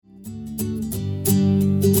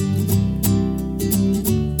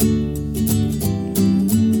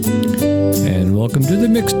welcome to the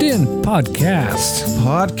Mixed In Podcast.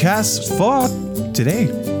 Podcast for today.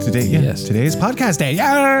 Yes. Today's podcast day.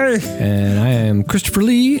 Yay! And I am Christopher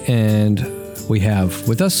Lee, and we have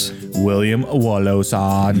with us William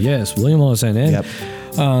Wallace-on. Yes, William Wallace-on. Yep.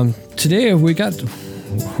 Today we're going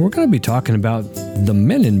to be talking about the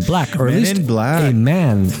Men in Black, or Men at least in Black. a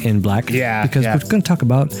Man in Black. Yeah, because yeah. we're going to talk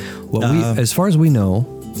about what as far as we know,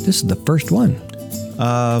 this is the first one.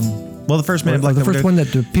 Well, the first Man in Black. The first one that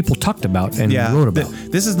the people talked about and wrote about.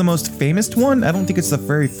 This is the most famous one. I don't think it's the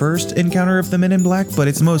very first encounter of the Men in Black, but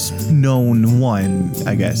it's the most known one,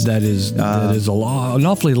 I guess. That is an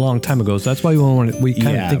awfully long time ago. So that's why we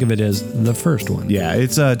kind of think of it as the first one. Yeah,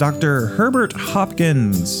 it's Dr. Herbert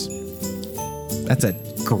Hopkins. That's a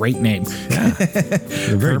great name. Yeah.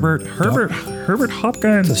 Herbert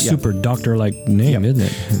Hopkins. It's a super doctor-like name, isn't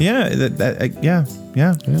it? Yeah,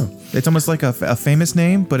 yeah. It's almost like a famous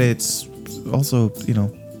name, but it's also, I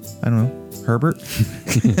don't know, Herbert.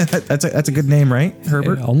 That's a good name, right?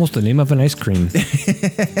 Herbert. Yeah, almost the name of an ice cream.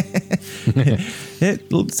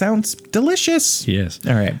 It sounds delicious. Yes.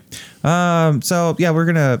 All right. So yeah,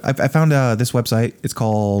 I found this website. It's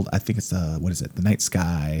called, I think it's the Night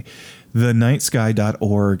Sky.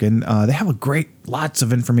 thenightsky.org, and they have lots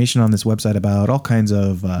of information on this website about all kinds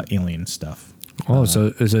of alien stuff. Oh,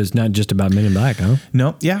 so it's not just about Men in Black, huh?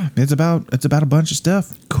 No, yeah, it's about a bunch of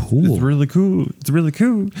stuff. Cool. It's really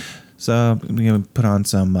cool. So I'm gonna put on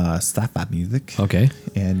some sci-fi music. Okay.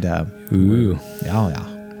 And ooh, yeah,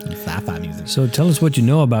 sci-fi music. So tell us what you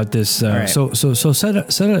know about this. Right. So set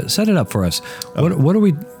it up for us. What are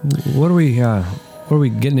we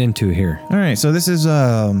getting into here? All right, so this is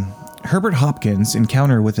Herbert Hopkins'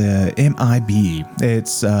 encounter with a MIB.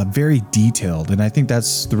 It's very detailed, and I think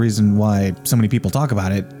that's the reason why so many people talk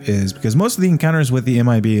about it, is because most of the encounters with the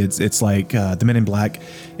MIB, it's like the Men in Black.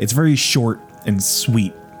 It's very short and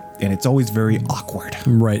sweet, and it's always very awkward.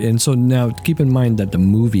 Right, and so now keep in mind that the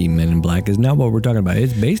movie Men in Black is not what we're talking about.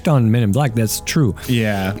 It's based on Men in Black, that's true.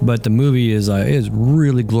 Yeah, but the movie is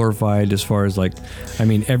really glorified as far as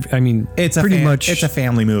it's pretty much it's a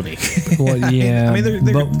family movie. Well, yeah, I mean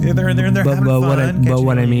they're in there having fun. But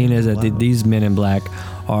what I mean is that these Men in Black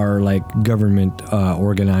are like government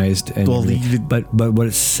organized, and but what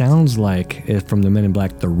it sounds like is from the Men in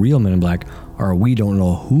Black, the real Men in Black, are we don't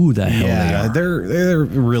know who the hell they are. They're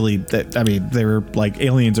really, they're like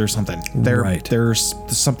aliens or something. They're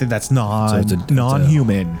something that's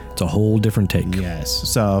non-human. It's a whole different take. Yes.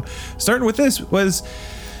 So starting with this was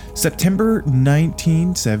September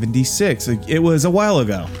 1976. It was a while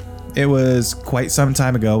ago. It was quite some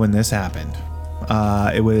time ago when this happened.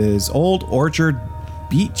 It was Old Orchard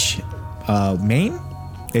Beach, Maine.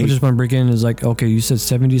 I just want to break in is okay, you said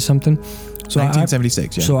 70 something. So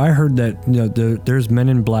 1976, yeah. So I heard that there's Men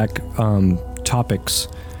in Black topics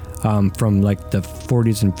from like the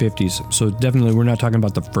 40s and 50s. So definitely we're not talking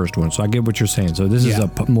about the first one. So I get what you're saying. So this is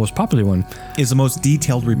the most popular one. Is the most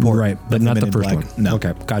detailed report. Right, but not the first one. No.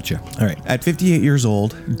 Okay, gotcha. All right. At 58 years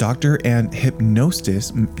old, doctor and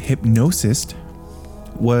hypnotist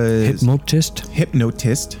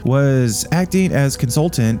was acting as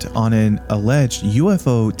consultant on an alleged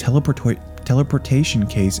UFO teleportation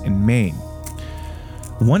case in Maine.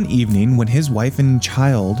 One evening, when his wife and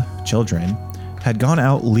children had gone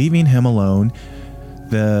out, leaving him alone,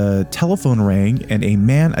 the telephone rang, and a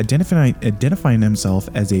man identifying himself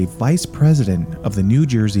as a vice president of the New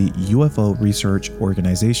Jersey UFO Research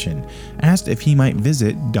Organization asked if he might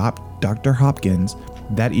visit Dr. Hopkins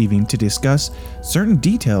that evening to discuss certain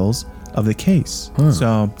details of the case.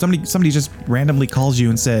 So somebody just randomly calls you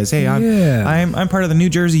and says, "Hey, I'm part of the New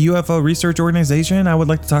Jersey UFO Research Organization. I would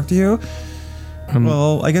like to talk to you."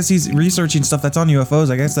 Well, I guess he's researching stuff that's on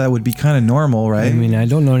UFOs. I guess that would be kind of normal, right? I mean, I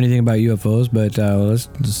don't know anything about UFOs, but let's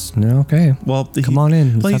just okay. Well, come on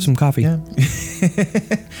in. Let's have some coffee. Yeah.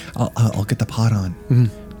 I'll get the pot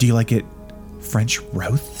on. Do you like it French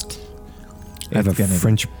roast? I have a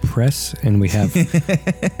French press, and we have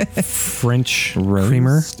French roast.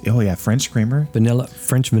 Creamer. Oh yeah, French creamer.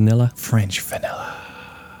 French vanilla.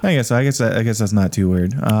 I guess that's not too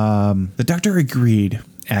weird. The doctor agreed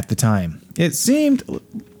at the time. It seemed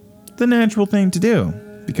the natural thing to do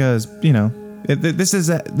because this is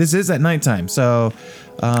at nighttime. So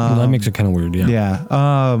that makes it kind of weird. Yeah.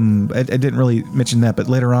 I didn't really mention that, but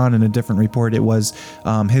later on in a different report, it was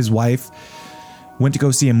his wife went to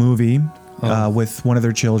go see a movie. with one of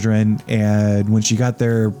their children. And when she got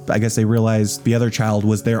there, I guess they realized the other child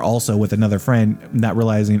was there also with another friend, not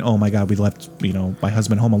realizing, oh my God, we left, my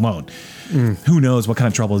husband home alone. Who knows what kind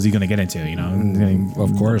of trouble is he going to get into,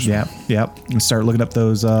 Of course. Yep. And start looking up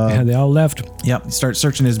those. Yeah, they all left. Yep. Start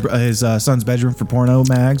searching his son's bedroom for porno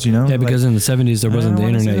mags, Yeah, because in the 70s, there wasn't the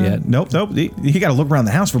internet yet. Nope. You got to look around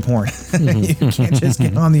the house for porn. You can't just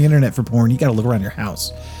get on the internet for porn. You got to look around your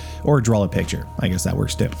house or draw a picture. I guess that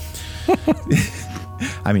works too.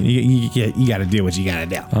 I mean, you got to do what you got to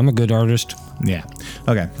do. I'm a good artist. Yeah.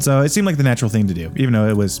 Okay. So it seemed like the natural thing to do, even though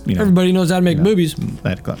it was, Everybody knows how to make movies.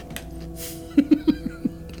 At a club.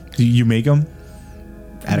 Do you make them?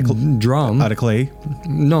 Draw them. Out of clay?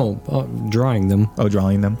 No, drawing them. Oh,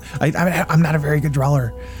 drawing them. I'm not a very good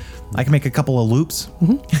drawer. I can make a couple of loops.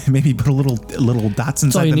 Maybe put a little dots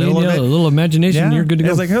inside the middle of it. A little imagination, you're good to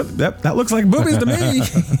go. It's like, oh, that looks like boobies to me.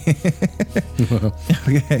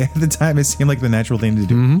 Okay, at the time, it seemed like the natural thing to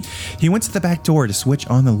do. He went to the back door to switch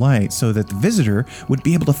on the light so that the visitor would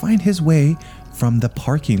be able to find his way from the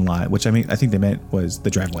parking lot, which I think they meant was the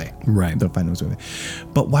driveway. Right. They'll find his way.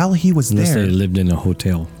 But while he was unless there, they lived in a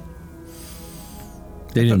hotel.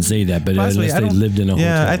 They didn't say that, but unless they lived in a hotel.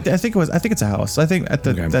 Yeah, I think it's a house. I think at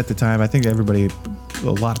the time, I think a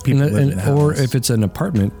lot of people lived in a house. Or if it's an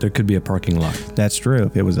apartment, there could be a parking lot. That's true.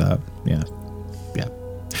 If it was yeah.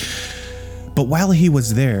 But while he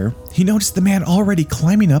was there, he noticed the man already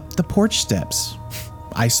climbing up the porch steps.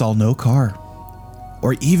 I saw no car.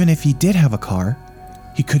 Or even if he did have a car,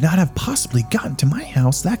 he could not have possibly gotten to my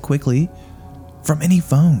house that quickly from any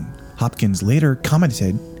phone. Hopkins later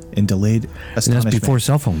commented in delayed astonishment. And that's before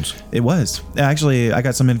cell phones. It was. Actually, I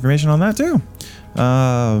got some information on that too.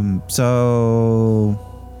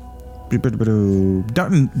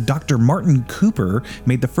 Dr. Martin Cooper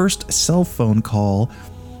made the first cell phone call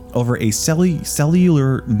over a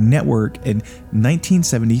cellular network in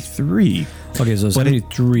 1973. Okay, so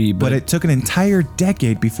 73. But it took an entire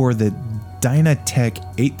decade before the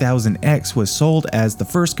Dynatec 8000X was sold as the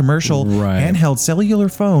first commercial handheld cellular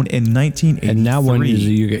phone in 1983. And that one,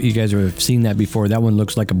 you guys have seen that before. That one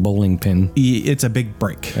looks like a bowling pin. It's a big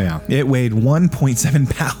brick. Yeah. It weighed 1.7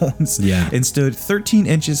 pounds. Yeah. And stood 13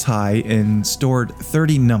 inches high and stored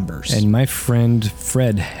 30 numbers. And my friend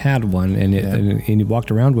Fred had one, and he walked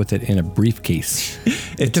around with it in a briefcase.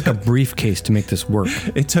 It took a briefcase to make this work.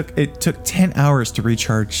 It took 10 hours to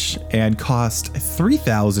recharge and cost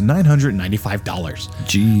 $3,995.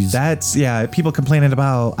 Jeez. That's, people complaining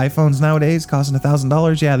about iPhones nowadays costing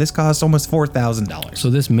 $1,000. Yeah, this costs almost $4,000. So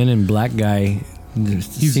this Men in Black guy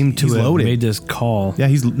seemed to have made this call. Yeah,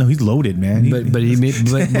 he's loaded, man. But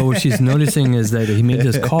what she's noticing is that he made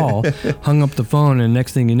this call, hung up the phone, and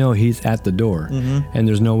next thing you know, he's at the door. And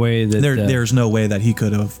there's no way that there's no way that he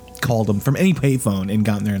could have called him from any payphone and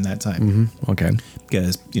gotten there in that time. Okay.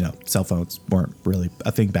 Because cell phones weren't really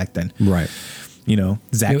a thing back then. Right.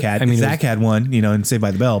 Zach had one, in Saved by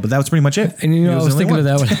the Bell, but that was pretty much it. And I was thinking of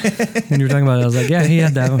that one when you were talking about it. I was like, yeah, he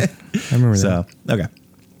had that one. I remember that. Okay.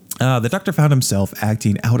 The doctor found himself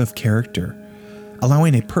acting out of character,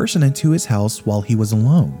 allowing a person into his house while he was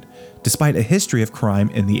alone, despite a history of crime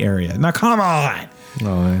in the area. Now, come on.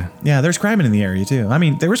 Oh, yeah. Yeah, there's crime in the area too. I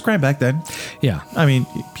mean, there was crime back then. Yeah. I mean,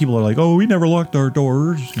 people are like, "Oh, we never locked our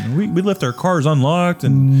doors. We left our cars unlocked."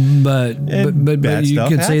 And but you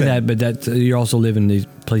could say that, but that you also live in these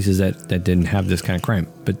places that didn't have this kind of crime.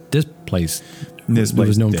 But this place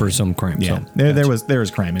was known for some crime. Yeah, so there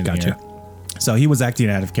was crime in the area. So he was acting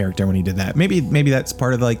out of character when he did that. Maybe that's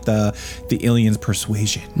part of like the alien's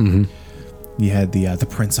persuasion. You had the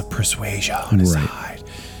Prince of Persuasion on his side.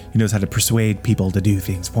 He knows how to persuade people to do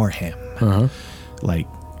things for him, like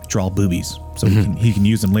draw boobies, so he can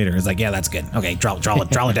use them later. It's like, yeah, that's good. Okay, draw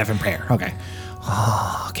a different pair. Okay,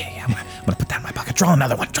 okay, I'm gonna put that in my pocket. Draw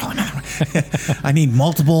another one. I need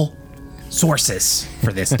multiple sources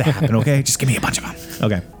for this to happen. Okay, just give me a bunch of them.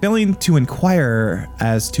 Okay, failing to inquire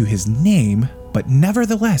as to his name, but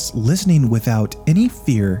nevertheless listening without any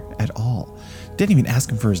fear at all. Didn't even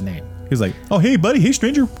ask him for his name. He was like, "Oh, hey, buddy. Hey,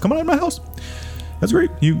 stranger. Come on in my house. That's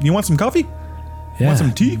great. You want some coffee? Yeah. Want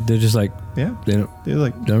some tea?" They're just like, yeah. They're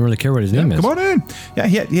like, don't really care what his name is. Come on in. Yeah,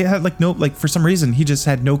 he had for some reason, he just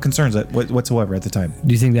had no concerns whatsoever at the time.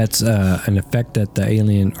 Do you think that's an effect that the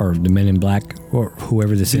alien or the Men in Black or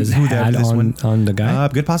whoever this is had on the guy?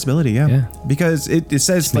 Good possibility, yeah. Because it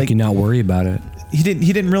says make you not worry about it. he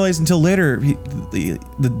didn't realize until later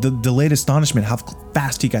the delayed astonishment how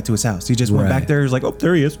fast he got to his house. He just went back there. He was like, oh,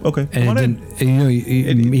 there he is. Okay, and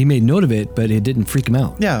he made note of it, but it didn't freak him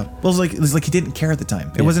out. Yeah, well, it was like he didn't care at the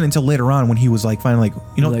time. It wasn't until later on when he was like finally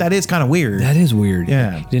like, that is kind of weird. That is weird.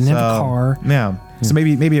 Yeah, he didn't have a car. Yeah, so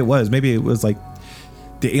maybe it was like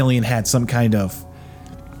the alien had some kind of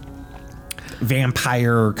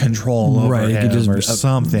vampire control over him or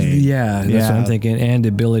something. Yeah, that's what I'm thinking. And the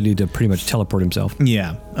ability to pretty much teleport himself.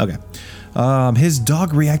 Yeah, okay. His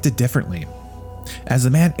dog reacted differently. As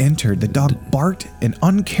the man entered, the dog barked an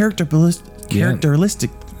uncharacteristic.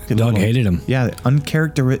 The dog hated him. Yeah,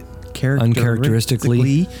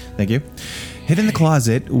 uncharacteristically. Thank you. Hid in the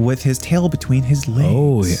closet with his tail between his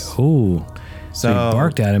legs. So he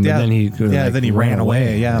barked at him, but then he then he ran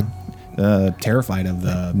away. Yeah. Terrified of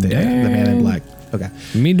the man in black. Okay.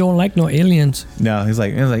 Me don't like no aliens. No, he's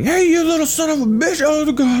like, hey, you little son of a bitch!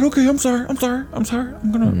 Oh God. Okay, I'm sorry. I'm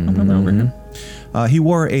gonna over here. He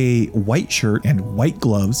wore a white shirt and white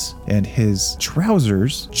gloves, and his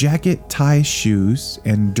trousers, jacket, tie, shoes,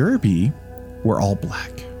 and derby were all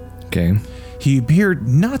black. Okay. He appeared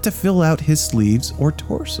not to fill out his sleeves or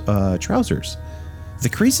trousers. The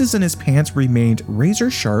creases in his pants remained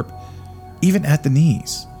razor sharp, even at the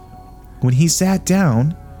knees. When he sat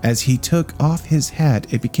down, as he took off his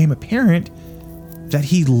hat, it became apparent that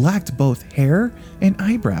he lacked both hair and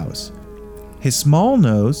eyebrows. His small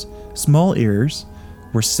nose, small ears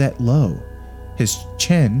were set low. His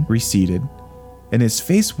chin receded, and his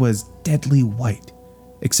face was deadly white,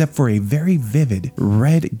 except for a very vivid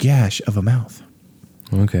red gash of a mouth.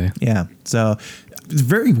 Okay. Yeah. So,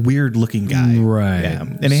 very weird looking guy. Right. Yeah.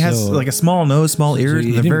 And he has like a small nose, small ears,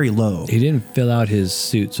 and they're very low. He didn't fill out his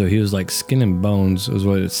suit, so he was like skin and bones is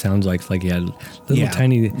what it sounds like. Like he had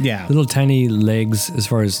little tiny legs as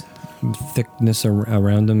far as thickness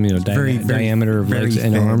around them, diameter of legs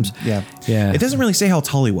and arms. Yeah. Yeah. It doesn't really say how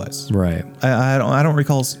tall he was. Right. I don't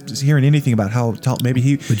recall hearing anything about how tall. Maybe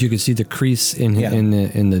he. But you could see the crease in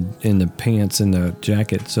the pants and the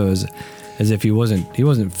jacket. So as if he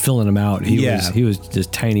wasn't filling them out. He was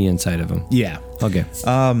just tiny inside of him. Yeah. Okay.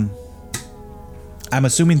 I'm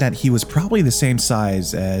assuming that he was probably the same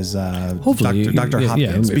size as Dr.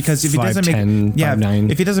 Hopkins, because if he doesn't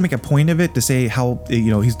if he doesn't make a point of it to say how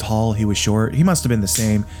he's tall, he was short, he must have been the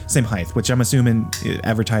same height, which I'm assuming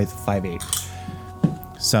advertised 5'8".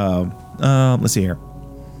 So let's see here.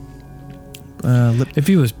 If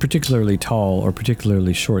he was particularly tall or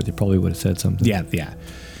particularly short, they probably would have said something. Yeah.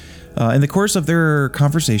 In the course of their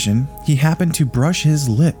conversation, he happened to brush his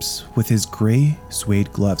lips with his gray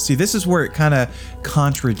suede gloves. See, this is where it kind of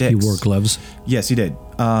contradicts. He wore gloves? Yes, he did.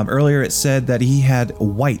 Earlier it said that he had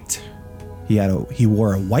white. He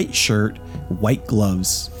wore a white shirt, white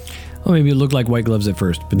gloves. Well, maybe it looked like white gloves at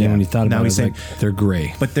first, but then when he thought about it, like, they're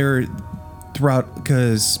gray. But they're throughout,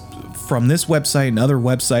 because from this website and other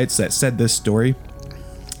websites that said this story,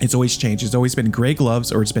 it's always changed. It's always been gray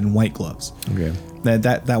gloves or it's been white gloves. Okay.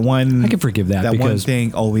 That one. I can forgive that. That one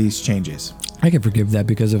thing always changes. I can forgive that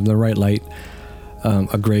because of the right light,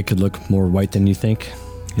 a gray could look more white than you think.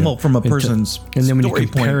 Well, from a person's and then when you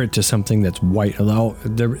compare it to something that's white, although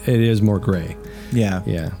it is more gray. Yeah.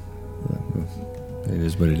 Yeah. It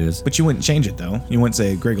is what it is. But you wouldn't change it though. You wouldn't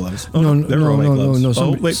say gray gloves. Oh, no, they were white gloves.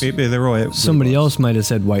 No. Wait, they were white. Somebody else might have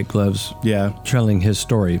said white gloves. Yeah. Telling his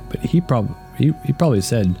story, but he probably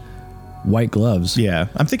said white gloves. Yeah,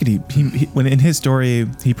 I'm thinking he when in his story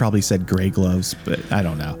he probably said gray gloves, but I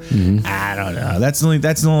don't know. Mm-hmm. I don't know. That's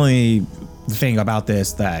the only thing about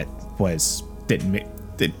this that didn't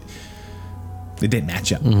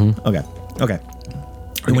match up. Mm-hmm. Okay.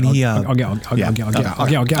 When he he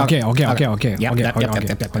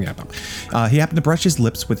happened to brush his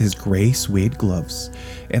lips with his gray suede gloves,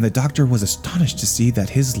 and the doctor was astonished to see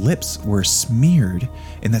that his lips were smeared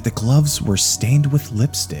and that the gloves were stained with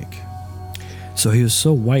lipstick. So he was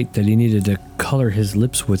so white that he needed to color his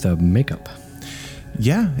lips with a makeup.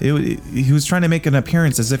 Yeah, he was trying to make an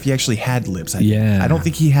appearance as if he actually had lips. I don't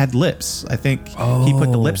think he had lips. I think he put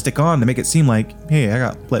the lipstick on to make it seem like, hey, I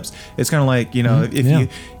got lips. It's kind of like,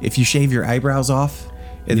 if you shave your eyebrows off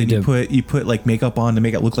and then you put like makeup on to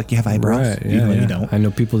make it look like you have eyebrows, right, even though you don't. I know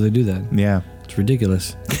people that do that. Yeah, it's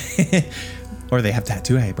ridiculous. Or they have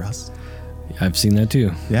tattoo eyebrows. I've seen that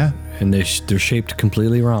too. Yeah, and they're shaped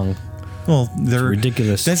completely wrong. Well, they're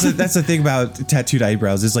ridiculous. That's the thing about tattooed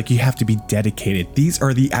eyebrows is like you have to be dedicated. These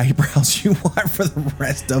are the eyebrows you want for the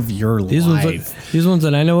rest of your life. These ones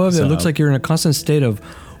that I know of, it looks like you're in a constant state of,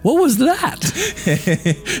 what was that?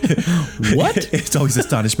 What? It's always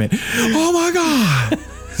astonishment. Oh my God.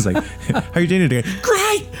 It's like, how are you doing today?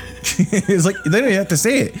 Great. It's like, they don't even have to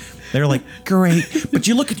say it. They're like, great. But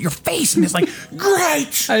you look at your face and it's like,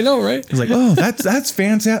 great. I know, right? It's like, oh, that's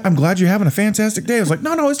fantastic. I'm glad you're having a fantastic day. I was like,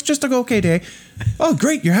 no, it's just an okay day. Oh,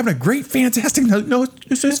 great. You're having a great, fantastic. No,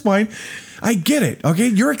 it's just fine. I get it. Okay.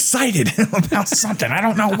 You're excited about something. I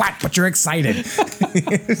don't know what, but you're excited.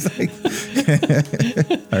 It's like,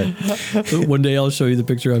 all right. One day I'll show you the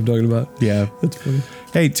picture I'm talking about. Yeah. That's funny.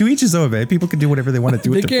 Hey, to each his own, man. People can do whatever they want to do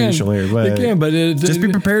with their facial hair. But they can, but just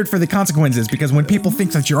be prepared for the consequences, because when people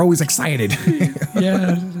think that you're always excited.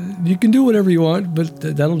 Yeah, you can do whatever you want, but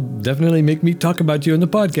that'll definitely make me talk about you in the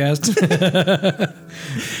podcast.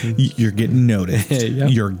 You're getting noticed. Yeah.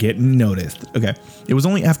 You're getting noticed. Okay. It was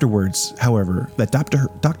only afterwards, however, that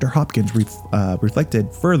Dr. Hopkins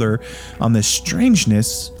reflected further on the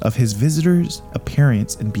strangeness of his visitor's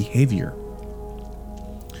appearance and behavior.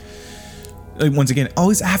 Once again,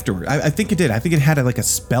 always afterward. I think it did. I think it had like a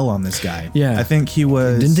spell on this guy. Yeah. I think he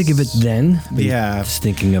was... Didn't think of it then. Yeah. Just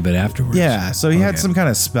thinking of it afterwards. Yeah. So he had some kind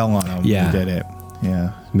of spell on him. Yeah. He did it.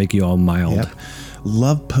 Yeah. Make you all mild. Yep.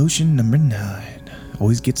 Love potion number 9.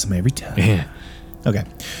 Always gets them every time. Yeah. Okay.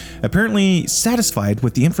 Apparently satisfied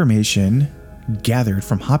with the information gathered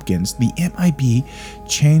from Hopkins, the MIB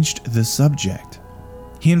changed the subject.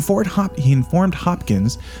 He informed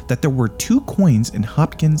Hopkins that there were 2 coins in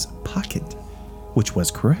Hopkins' pocket, which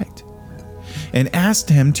was correct, and asked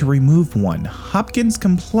him to remove one. Hopkins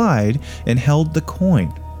complied and held the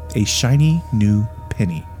coin, a shiny new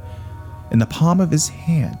penny, in the palm of his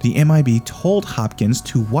hand. The MIB told Hopkins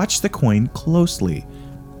to watch the coin closely.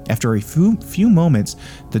 After a few moments,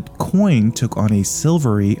 the coin took on a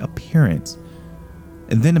silvery appearance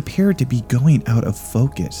and then appeared to be going out of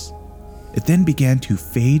focus. It then began to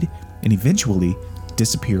fade and eventually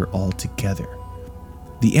disappear altogether.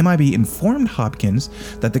 The MIB informed Hopkins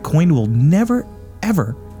that the coin will never,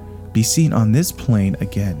 ever be seen on this plane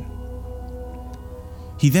again.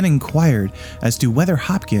 He then inquired as to whether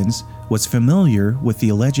Hopkins was familiar with the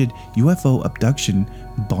alleged UFO abduction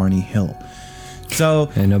Barney Hill. So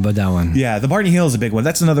I know about that one. Yeah, the Barney Hill is a big one.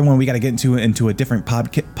 That's another one we got to get into a different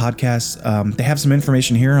podcast. They have some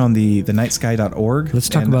information here on the nightsky.org. Let's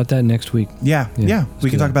talk about that next week. Yeah. We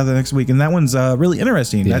can talk about that next week, and that one's really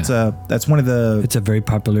interesting. Yeah. That's one of the. It's a very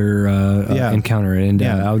popular encounter, and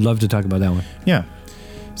I would love to talk about that one. Yeah.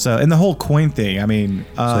 So, and the whole coin thing. I mean,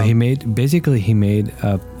 so he made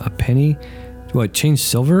a penny. What, changed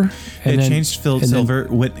silver? And it changed silver.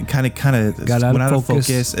 Went kind of got went out of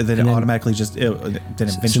focus, and then it automatically just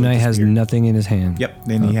eventually. So now he has nothing in his hand. Yep.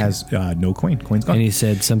 Then he has no coin. Coin's gone. And he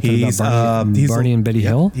said something about Barney and Betty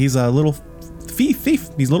Hill. He's a little thief.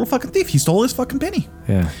 He's a little fucking thief. He stole his fucking penny.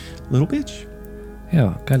 Yeah. Little bitch.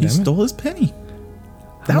 Yeah. He stole his penny.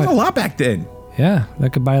 That was a lot back then. Yeah.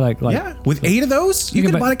 That could buy like yeah. With 8 of those, you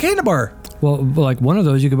could buy a candy bar. Well, like one of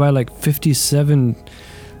those, you could buy like 57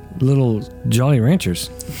 little Jolly Ranchers.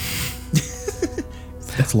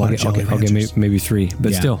 That's a lot of Jolly Ranchers. Okay, maybe 3,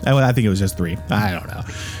 but still. I think it was just 3. I don't know.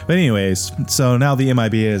 But anyways, so now the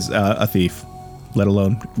MIB is a thief, let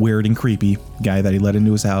alone weird and creepy guy that he let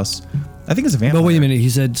into his house. I think it's a vampire. But wait a minute. He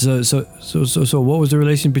said so. What was the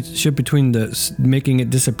relationship between the making it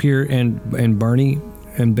disappear and Barney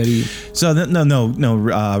and Betty? So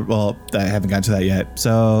no. Well, I haven't gotten to that yet.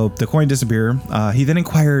 So the coin disappeared. He then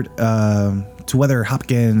inquired to whether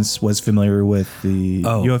Hopkins was familiar with the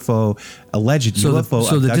alleged UFO.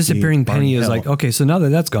 So the disappearing penny is like, okay, so now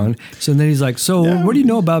that's gone. So then he's like, what do you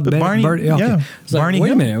know about Barney? Okay. Yeah, it's like,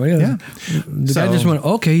 wait a minute. The guy just went,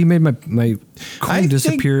 okay, he made my coin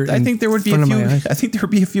disappear. I think there would be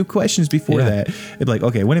a few questions before that. It'd be like,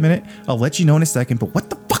 okay, wait a minute, I'll let you know in a second, but what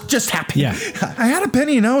the fuck just happened? Yeah, I had a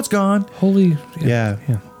penny and now it's gone. Holy. Yeah.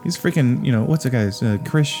 He's freaking. What's the guy's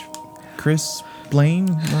Chris Blaine,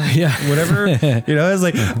 whatever. It's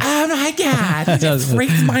like, oh my god, it just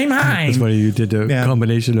freaks my mind. That's funny. You did a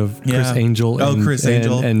combination of Chris Angel.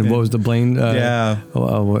 And what was the Blaine?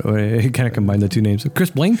 He kind of combined the 2 names. Chris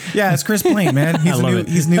Blaine. Yeah, it's Chris Blaine, man.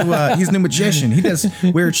 He's new magician. He does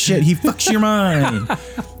weird shit. He fucks your mind.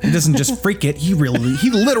 He doesn't just freak it. He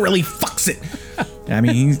literally fucks it. I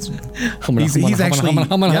mean, he's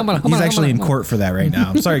actually in court for that right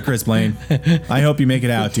now. I'm sorry, Chris Blaine. I hope you make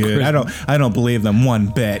it out, dude. I don't believe them one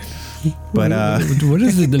bit. But what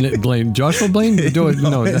is the Blaine? Joshua Blaine?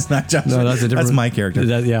 No, it's not Joshua. No, that's a different. That's my character.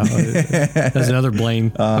 That's another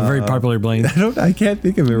Blaine, a very popular Blaine. I can't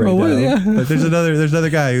think of it right now. Yeah. But there's another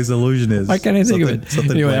guy who's illusionist. Why can't I think of it?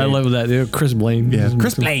 Anyway, Blaine. I love that. Chris Blaine. Yeah,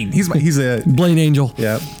 Chris Blaine. He's a Blaine Angel.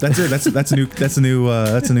 Yeah, that's it. That's a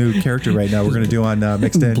new character right now. We're gonna do on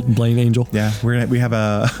Mixed In. Blaine Angel. Yeah, we have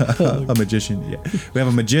a magician. Yeah, we have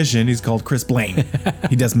a magician. He's called Chris Blaine.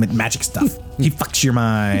 He does magic stuff. He fucks your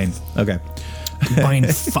mind. Okay.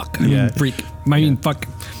 Mind fuck. I mean freak. I mean fuck.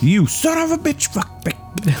 You son of a bitch. Fuck.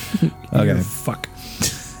 Okay. Fuck.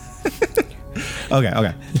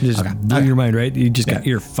 Okay. Just blew your mind, right? You just got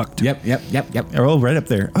ear fucked. Yep. They're all right up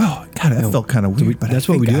there. Oh, God, that felt kind of weird. But that's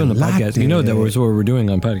what we do on the podcast. You know that was what we're doing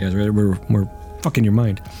on podcasts, right? We're fucking your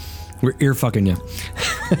mind. We're ear fucking you.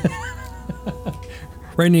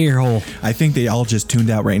 Right in the ear hole. I think they all just tuned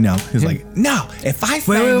out right now. He's like, no, if I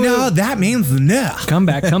say no, that means no. Come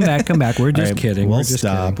back. We're just kidding. We'll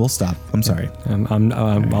stop. I'm sorry.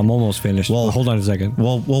 I'm almost finished. Well, hold on a second.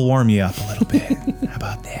 We'll warm you up a little bit. How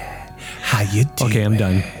about that? How you doing? Okay, I'm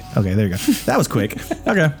done. Okay, there you go. That was quick.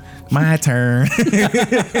 Okay. My turn.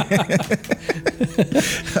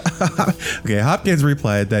 Okay, Hopkins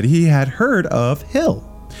replied that he had heard of Hill,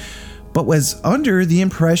 but was under the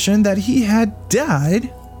impression that he had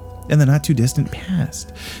died in the not too distant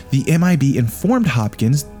past. The MIB informed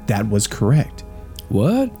Hopkins that was correct.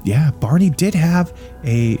 What? Yeah, Barney didn't have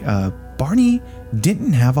a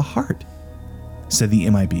heart, said the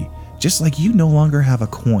MIB, just like you no longer have a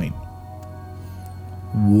coin.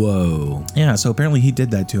 Whoa. Yeah, so apparently he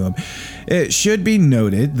did that to him. It should be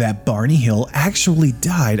noted that Barney Hill actually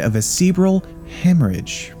died of a cerebral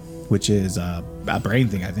hemorrhage, which is a brain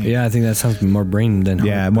thing, I think. Yeah, I think that sounds more brain than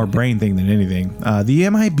more brain thing than anything. The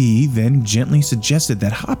MIB then gently suggested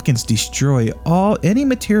that Hopkins destroy any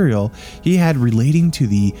material he had relating to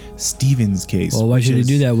the Stevens case. Well, why should he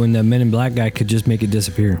do that when the Men in Black guy could just make it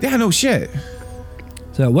disappear? Yeah, no shit.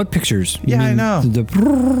 So what pictures? Yeah, I know.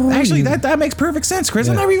 Actually, that makes perfect sense, Chris.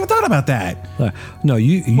 I never even thought about that. No,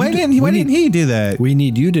 why didn't he do that? We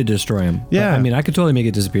need you to destroy him. Yeah. I mean, I could totally make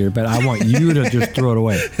it disappear, but I want you to just throw it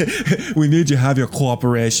away. We need you to have your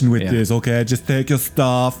cooperation with this, okay? Just take your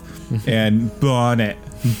stuff and burn it.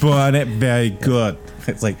 Burn it very good.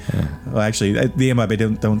 It's like, well, actually, the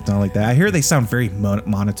MIB don't like that. I hear they sound very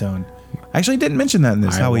monotone. I actually didn't mention that in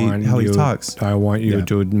this, how he talks. I want you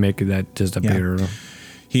to make that disappear. Yeah.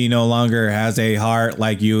 He no longer has a heart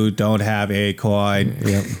like you don't have a coin.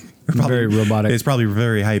 Yep. Very robotic. It's probably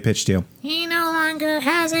very high pitched too. He no longer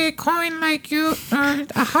has a coin like you,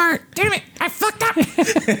 a heart. Damn it, I fucked up.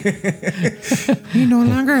 He no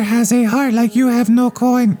longer has a heart like you have no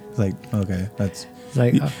coin. It's like, okay, that's...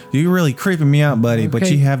 Like, you're really creeping me out, buddy, but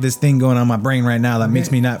you have this thing going on my brain right now that makes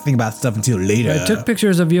me not think about stuff until later. I took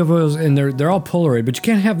pictures of UFOs and they're all Polaroid, but you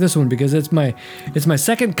can't have this one because it's my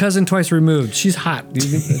second cousin twice removed. She's hot.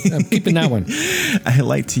 I'm keeping that one. I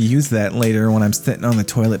like to use that later when I'm sitting on the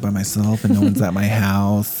toilet by myself and no one's at my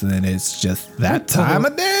house and it's just that time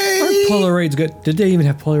of day. Aren't Polaroids good? Did they even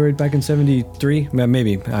have Polaroid back in '73?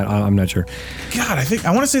 Maybe. I'm not sure. God,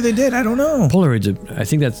 I want to say they did. I don't know. Polaroids. I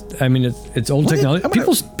think it's old technology.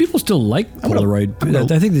 People still like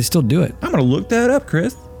Polaroid. I think they still do it. I'm gonna look that up,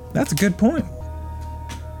 Chris. That's a good point.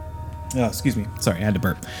 Oh, excuse me. Sorry, I had to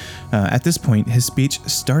burp. At this point, his speech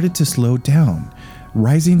started to slow down,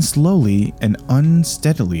 rising slowly and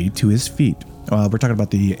unsteadily to his feet. We're talking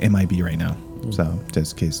about the MIB right now, so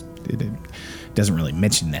just in case it doesn't really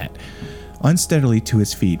mention that. Unsteadily to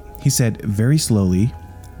his feet, he said very slowly,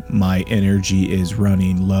 "My energy is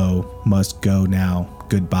running low. Must go now.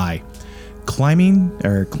 Goodbye."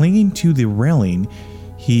 Clinging to the railing,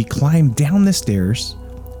 he climbed down the stairs,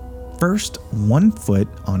 first one foot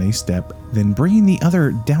on a step, then bringing the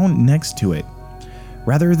other down next to it,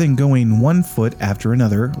 rather than going one foot after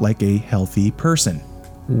another like a healthy person.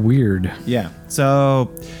 Weird. Yeah.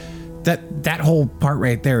 So that whole part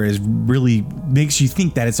right there is really makes you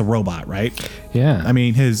think that it's a robot, right? Yeah. I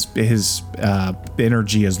mean, his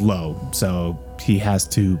energy is low, so he has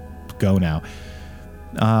to go now.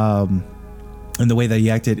 And the way that he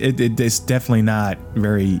acted, it's definitely not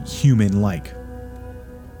very human-like.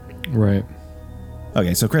 Right.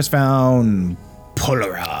 Okay, so Chris found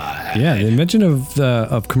Polaroid. Yeah, the invention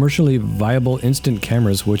of commercially viable instant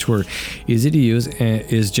cameras, which were easy to use,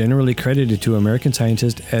 is generally credited to American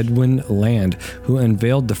scientist Edwin Land, who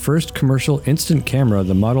unveiled the first commercial instant camera,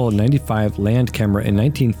 the Model 95 Land camera, in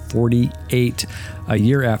 1948, a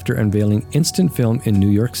year after unveiling instant film in New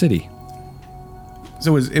York City.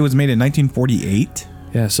 So it was made in 1948?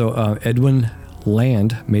 Yeah, so Edwin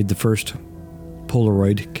Land made the first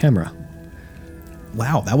Polaroid camera.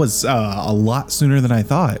 Wow, that was a lot sooner than I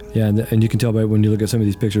thought. Yeah, and you can tell by when you look at some of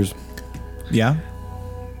these pictures. Yeah?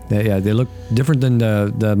 They look different than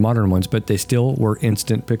the modern ones, but they still were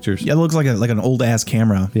instant pictures. Yeah, it looks like an old-ass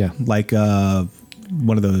camera. Yeah. Like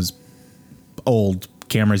one of those old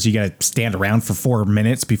cameras you got to stand around for 4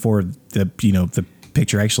 minutes before the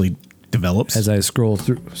picture actually develops. As I scroll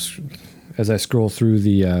through, as I scroll through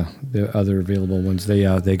the other available ones, they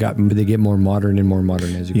get more modern and more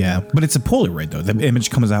modern as you Yeah, go. but it's a Polaroid though. The image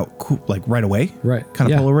comes out like right away. Right.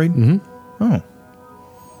 Kind of Yeah. Polaroid. Mm-hmm. Oh,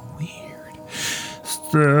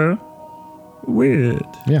 weird.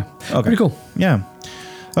 Yeah. Okay. Pretty cool. Yeah.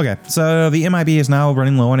 Okay, so the MIB is now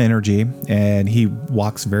running low on energy, and he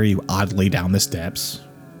walks very oddly down the steps,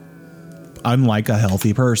 unlike a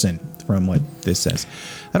healthy person, from what this says.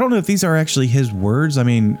 I don't know if these are actually his words. I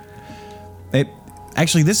mean,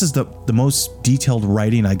 this is the most detailed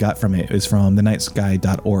writing I got from it is from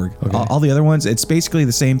thenightsky.org. Okay. All the other ones, it's basically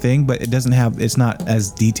the same thing, but it's not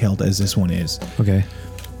as detailed as this one is. Okay.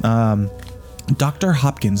 Dr.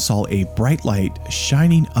 Hopkins saw a bright light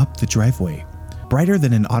shining up the driveway, brighter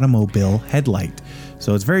than an automobile headlight.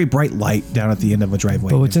 So it's very bright light down at the end of a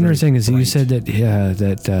driveway. But what's It's very interesting is you bright. said that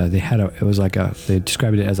they had they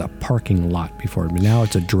described it as a parking lot before, but now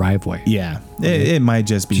it's a driveway. Yeah, it might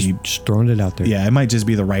just be. Just throwing it out there. Yeah, it might just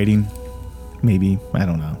be the writing. Maybe, I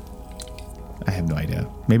don't know. I have no idea.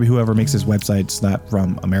 Maybe whoever makes this website's not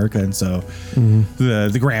from America, and so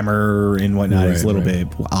the grammar and whatnot is a little bit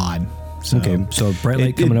odd. So, Okay. So bright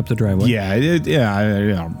light coming up the driveway. Yeah,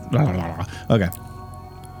 okay.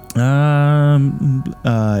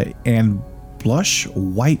 And blush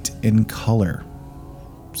white in color.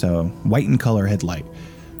 So white in color headlight,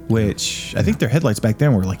 which I think their headlights back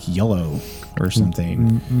then were like yellow or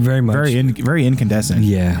something. Very much. Very incandescent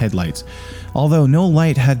Yeah. headlights. Although no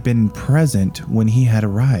light had been present when he had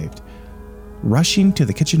arrived. Rushing to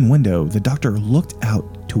the kitchen window, the doctor looked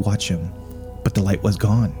out to watch him, but the light was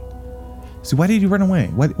gone. So why did he run away?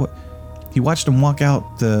 What? He watched him walk out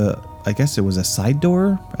I guess it was a side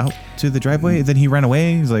door out to the driveway. Then he ran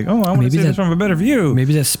away. He's like, oh, I want to see this from a better view.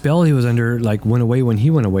 Maybe that spell he was under went away when he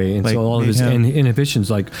went away, and Like, so all of his inhibitions,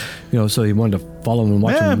 so he wanted to follow him and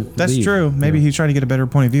watch Yeah, him. that's leave. true. Maybe he's trying to get a better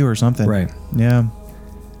point of view or something. Right. Yeah.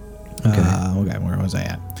 Okay. Okay, where was I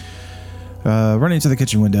at? Running to the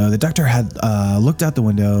kitchen window, the doctor had looked out the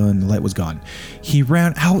window and the light was gone. He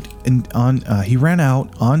ran out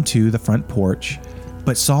onto the front porch,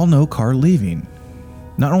 but saw no car leaving.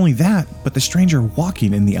 Not only that, but the stranger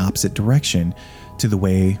walking in the opposite direction to the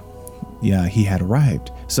way he had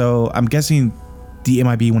arrived. So I'm guessing the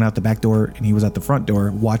MIB went out the back door and he was at the front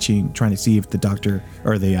door watching, trying to see if the doctor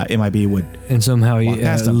or the MIB would. And somehow he Walk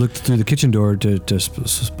past him. looked through the kitchen door to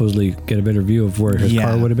supposedly get a better view of where his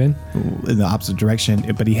car would have been. In the opposite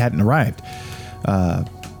direction, but he hadn't arrived.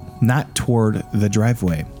 Not toward the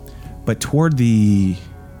driveway, but toward the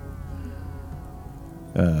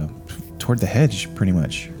hedge, pretty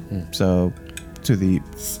much. So to the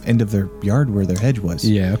end of their yard where their hedge was.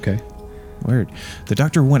 Yeah. Okay. Weird. The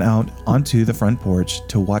doctor went out onto the front porch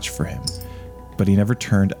to watch for him, but he never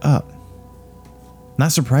turned up.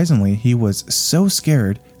 Not surprisingly, he was so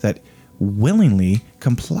scared that willingly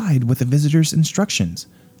complied with the visitor's instructions.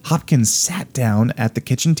 Hopkins sat down at the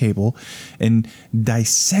kitchen table and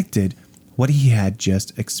dissected what he had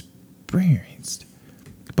just experienced.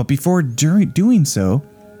 But before doing so,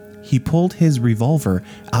 he pulled his revolver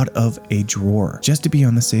out of a drawer just to be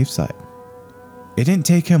on the safe side. It didn't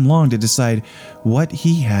take him long to decide what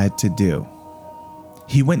he had to do.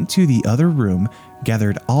 He went into the other room,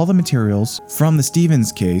 gathered all the materials from the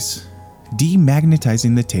Stevens case,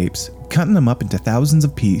 demagnetizing the tapes, cutting them up into thousands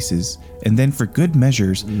of pieces, and then for good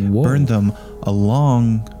measures, burned them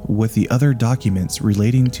along with the other documents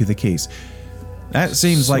relating to the case. That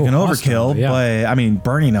seems like an overkill, but I mean,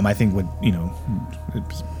 burning them, I think would,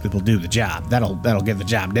 it will do the job. That'll get the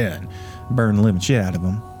job done. Burn the living shit out of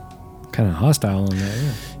them. Kind of hostile on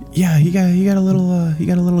that. Yeah, you got a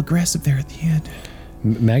little aggressive there at the end.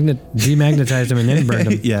 Demagnetized them and then burned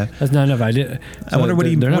them. Yeah, that's not enough. I wonder what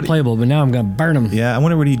they're not playable, but now I'm gonna burn them. Yeah, I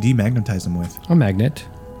wonder what he demagnetized them with. A magnet.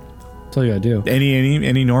 That's all you gotta do.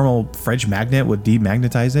 Any normal French magnet would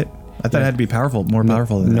demagnetize it. I thought it had to be more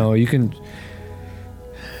powerful than that. No, you can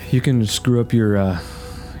screw up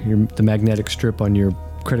the magnetic strip on your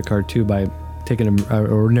credit card too by taking an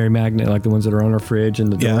ordinary magnet like the ones that are on our fridge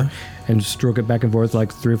and the door and stroke it back and forth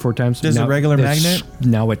like 3 or 4 times. Just a regular magnet?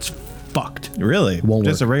 Now it's fucked. Really? It won't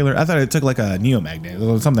Just work. a regular. I thought it took like a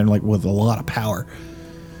neomagnet, something like with a lot of power.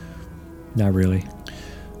 Not really.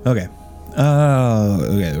 Okay.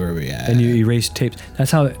 Okay. Where are we at? And you erase tapes.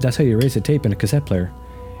 That's how you erase a tape in a cassette player.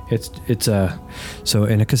 So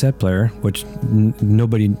in a cassette player, which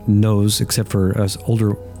nobody knows except for us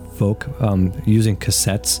older folk using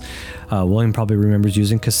cassettes. William probably remembers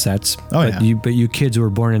using cassettes. Oh, but yeah. you kids who were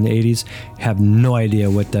born in the 80s have no idea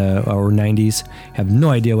or 90s have no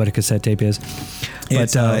idea what a cassette tape is.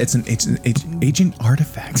 It's an ancient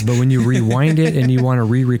artifact. But when you rewind it and you want to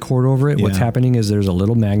re-record over it, what's Yeah. happening is there's a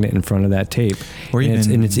little magnet in front of that tape, Or and,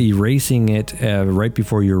 even- it's erasing it right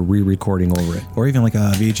before you're re-recording over it. Or even like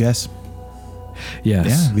a VHS. Yes.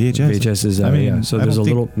 Yeah, VHS. VHS is, I mean, so I there's a don't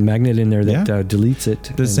think- little magnet in there that Yeah. deletes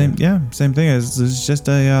it. The same thing as it's just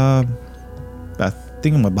a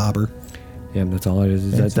thingamabobber. Yeah, that's all it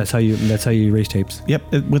is. That's how you erase tapes.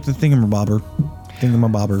 Yep, with the thingamabobber.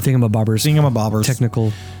 Thingamabobbers. Thingamabobbers.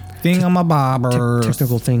 Technical Thingamabobbers.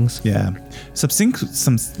 technical things. Yeah.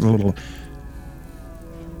 Some little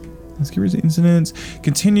mysterious incidents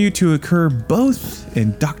continue to occur both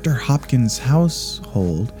in Dr. Hopkins'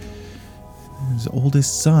 household and his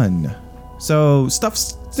oldest son. So stuff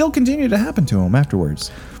still continued to happen to him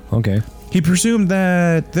afterwards. Okay. He presumed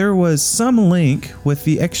that there was some link with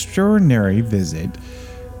the extraordinary visit,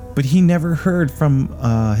 but he never heard from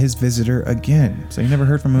his visitor again. So he never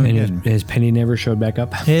heard from him And again. his penny never showed back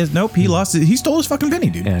up. Nope, he lost it. He stole his fucking penny,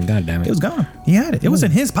 dude. Yeah, God damn It it. was gone. He had it. It was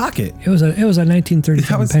in his pocket. It was a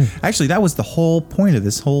 1937 penny. Actually, that was the whole point of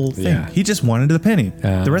this whole thing. Yeah. He just wanted the penny.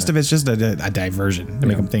 The rest of it's just a diversion to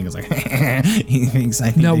make him think it's like he thinks I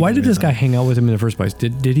need Now, to why get did it this on. guy hang out with him in the first place?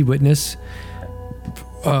 Did he witness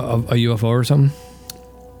a UFO or something?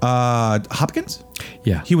 Hopkins?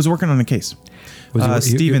 Yeah. He was working on a case. Was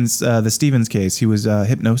he- The Stevens case. He was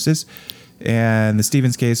hypnosis, and the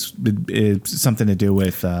Stevens case is something to do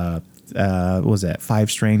with what was that?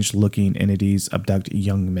 5 strange-looking entities abduct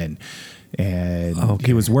young men, and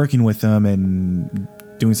he was working with them and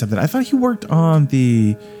doing something. I thought he worked on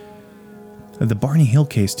the Barney Hill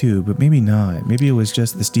case too, but maybe not. Maybe it was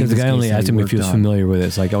just the Stevens The case. guy only that asked him if he was worked on. familiar with it.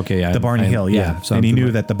 It's like, okay, The Barney Hill, yeah. So and I'm he knew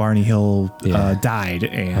familiar. that the Barney Hill Yeah. died,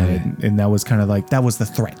 and that was kind of like, that was the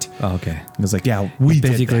threat. Oh, okay. It was like, yeah, we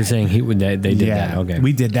did Basically that. saying they did that. Okay.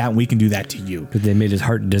 we did that, and we can do that to you. But they made his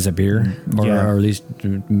heart disappear, or, Yeah. or at least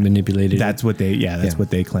manipulated. That's what they, Yeah.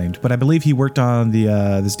 what they claimed. But I believe he worked on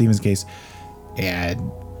the Stevens case, and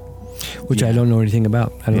which I don't know anything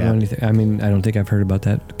about. I don't Yeah. know anything. I mean, I don't think I've heard about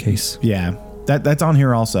that case. yeah, that's on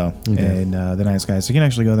here also. Okay. And the Nice Guys, so you can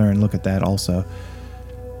actually go there and look at that also.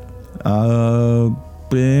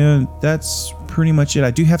 But that's pretty much it.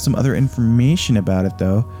 I do have some other information about it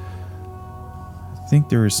though. I think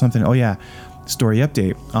there was something. Oh yeah, story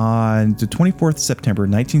update. On the 24th September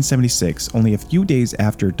 1976, only a few days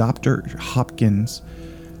after Dr. Hopkins'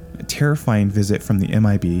 terrifying visit from the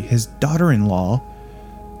MIB, his daughter-in-law,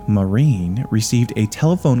 Maureen, received a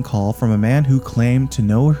telephone call from a man who claimed to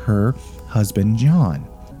know her husband, John,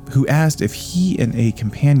 who asked if he and a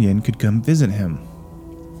companion could come visit him.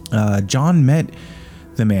 John met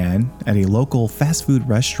the man at a local fast food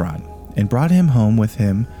restaurant and brought him home with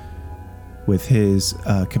his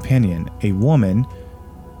companion, a woman.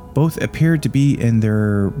 Both appeared to be in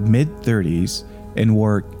their mid-30s and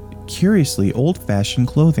wore curiously old-fashioned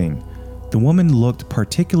clothing. The woman looked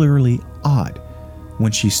particularly odd.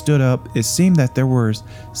 When she stood up, it seemed that there was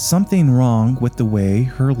something wrong with the way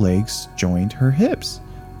her legs joined her hips.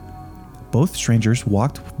 Both strangers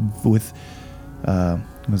walked with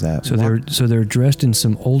what was that? So they're dressed in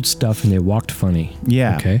some old stuff and they walked funny.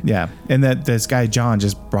 Yeah. Okay. Yeah. And that this guy John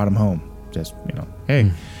just brought him home. Just,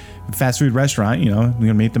 hey, fast food restaurant, we're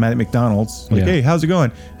gonna meet them at McDonald's. Like, Yeah. hey, how's it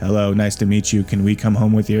going? Hello, nice to meet you. Can we come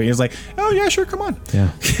home with you? He was like, oh yeah, sure, come on. Yeah.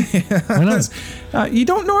 Why not? You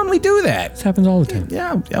don't normally do that. This happens all the time.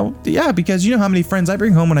 Yeah, because you know how many friends I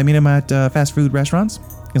bring home when I meet them at fast food restaurants.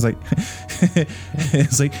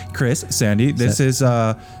 It's like, Chris, Sandy, this is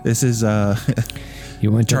You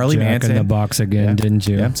went to Charlie Jack Manson. in the Box again, didn't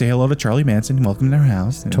you? Yeah, say hello to Charlie Manson. Welcome to our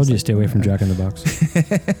house. And Told it's you to like, stay away from Jack in the Box.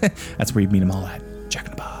 That's where you meet them all at. Jack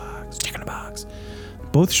in the Box. Jack in the Box.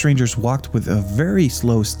 Both strangers walked with a very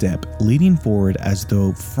slow step, leaning forward as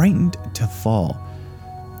though frightened to fall.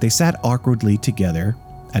 They sat awkwardly together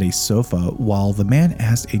at a sofa while the man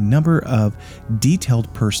asked a number of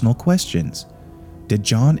detailed personal questions. Did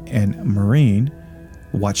John and Maureen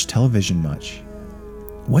watch television much?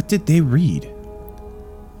 What did they read?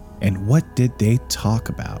 And what did they talk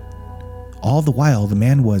about? All the while, the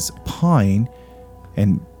man was pawing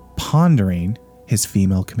and pondering his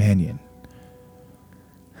female companion.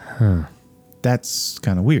 That's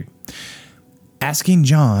kind of weird. Asking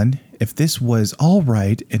John if this was all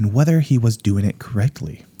right and whether he was doing it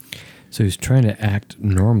correctly. So he's trying to act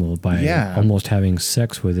normal by almost having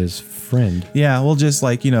sex with his friend. Yeah, well, just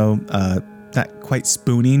like, not quite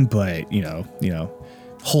spooning, but,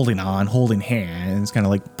 holding hands, kind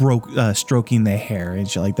of like stroking the hair and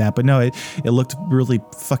shit like that. But no, it looked really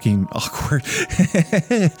fucking awkward.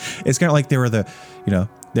 It's kind of like they were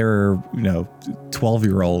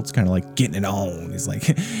 12-year-olds kind of like getting it on. He's like,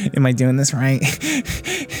 am I doing this right?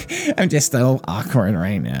 I'm just so awkward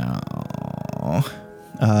right now.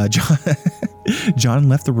 John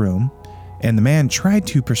left the room, and the man tried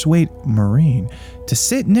to persuade Maureen to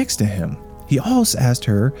sit next to him. He also asked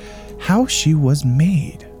her how she was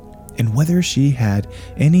made and whether she had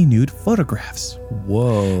any nude photographs.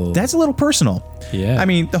 Whoa. That's a little personal. Yeah. I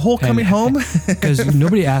mean, the whole coming home. Because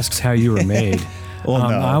nobody asks how you were made. Well,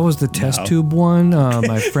 no, I was the test tube one.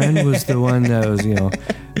 My friend was the one that was,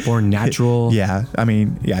 born natural. Yeah. I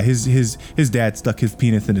mean, yeah, his dad stuck his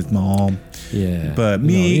penis in his mom. Yeah. But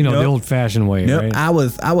me, the old fashioned way, nope, right? I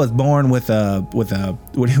was born with a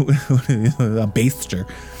baster.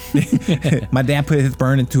 My dad put his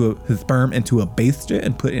sperm into a baster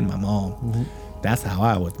and put it in my mom. Mm-hmm. That's how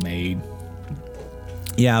I was made.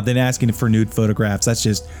 Yeah, I've been asking for nude photographs.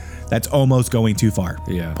 That's almost going too far.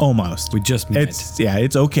 Yeah. Almost. We just met.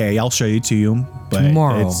 It's okay. I'll show you to you. But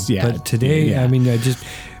tomorrow. But today, yeah. I mean,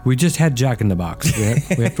 we just had Jack in the Box. We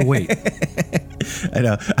have to wait. I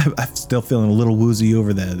know. I'm still feeling a little woozy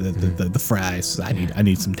over the fries. I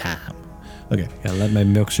need some time. Okay. Yeah, let my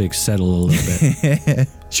milkshake settle a little bit.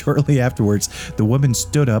 Shortly afterwards, the woman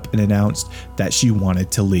stood up and announced that she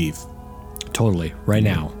wanted to leave. Totally. Right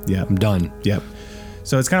now. Yeah. I'm done. Yep.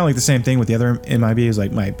 So it's kind of like the same thing with the other MIB. Is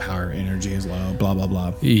like my power energy is low. Blah blah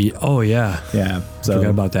blah. Oh yeah. Yeah. So forgot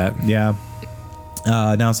about that. Yeah.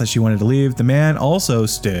 Announced that she wanted to leave. The man also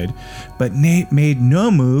stood, but Nate made no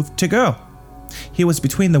move to go. He was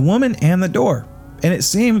between the woman and the door, and it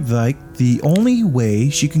seemed like the only way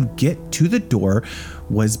she could get to the door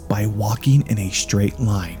was by walking in a straight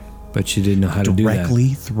line. But she didn't know how to do that.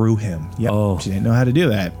 Directly through him. Yep. Oh. She didn't know how to do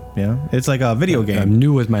that. It's like a video game. I'm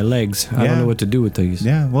new with my legs. I don't know what to do with these.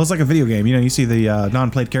 Yeah, well, it's like a video game. You see the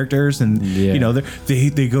non-played characters, and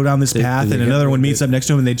they go down this path, and another one meets up next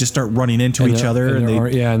to them, and they just start running into each other,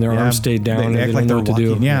 and their arms stay down. They act like they're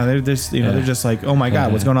walking. Yeah, they're just they're just like, oh my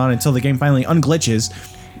god, what's going on? Until the game finally unglitches.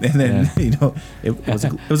 And then, it was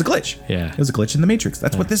a glitch. Yeah. It was a glitch in the Matrix.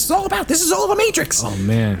 That's what this is all about. This is all the Matrix. Oh,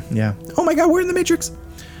 man. Yeah. Oh, my God, we're in the Matrix.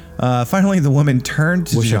 Finally, the woman turned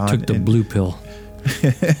to John. I took the blue pill.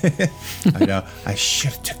 I know. I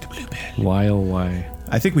should have took the blue pill. Why, oh, why?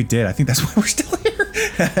 I think we did. I think that's why we're still here.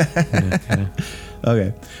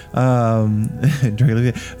 Okay.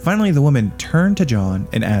 Finally, the woman turned to John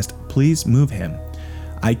and asked, please move him.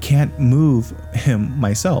 I can't move him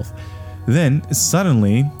myself. Then,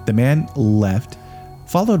 suddenly, the man left,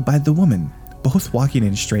 followed by the woman, both walking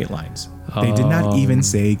in straight lines. They did not even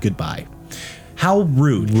say goodbye. How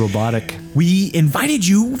rude. Robotic. We invited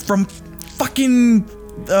you from fucking,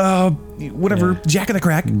 Jack of the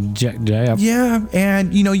Crack. Jack. Yeah,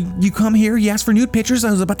 and, you come here, you ask for nude pictures,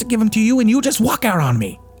 I was about to give them to you, and you just walk out on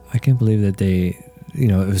me. I can't believe that they,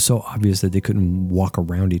 it was so obvious that they couldn't walk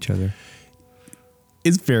around each other.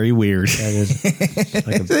 It's very weird. That is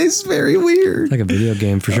it's very weird. Like a video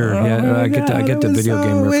game for sure. Oh yeah, I get the video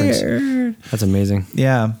game reference. Weird. That's amazing.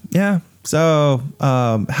 Yeah. So,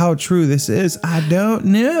 how true this is, I don't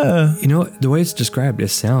know. The way it's described, it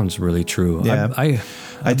sounds really true. Yeah. I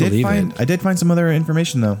did find some other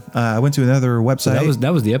information though. I went to another website. So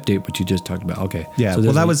that was the update, what you just talked about. Okay. Yeah.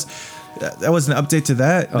 So that was an update to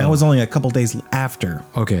that. That was only a couple days after.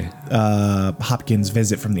 Okay. Hopkins'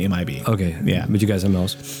 visit from the MIB. Okay. Yeah. But you got something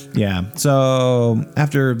else? Yeah. So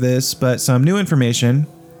after this, but some new information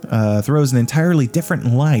throws an entirely different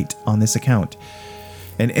light on this account.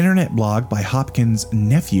 An internet blog by Hopkins'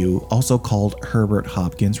 nephew, also called Herbert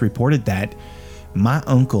Hopkins, reported that my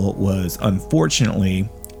uncle was unfortunately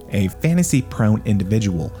a fantasy-prone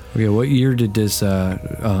individual. Okay, what year did this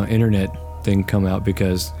internet thing come out?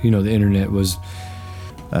 Because, the internet was...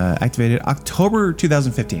 activated October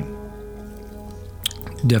 2015.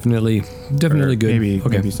 Definitely good.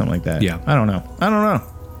 Maybe something like that. Yeah. I don't know.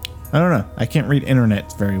 I can't read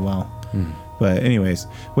internet very well. But anyways,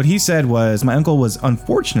 what he said was, my uncle was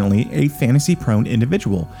unfortunately a fantasy-prone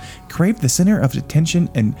individual, craved the center of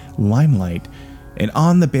attention and limelight, and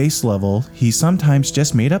on the base level, he sometimes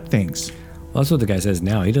just made up things. Well, that's what the guy says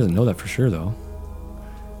now. He doesn't know that for sure, though.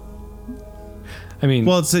 I mean,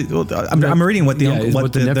 well, I'm reading what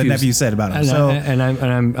the nephew said about him.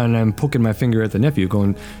 I'm poking my finger at the nephew,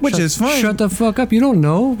 going, which is fine. Shut the fuck up! You don't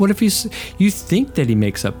know. What if you think that he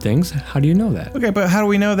makes up things? How do you know that? Okay, but how do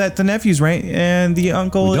we know that the nephew's right and the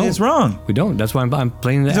uncle is wrong? We don't. That's why I'm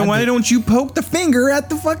playing that. So why don't you poke the finger at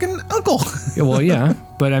the fucking uncle? Yeah, well, yeah,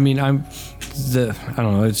 but I mean, I don't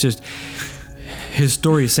know. It's just his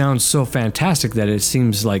story sounds so fantastic that it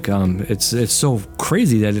seems like it's so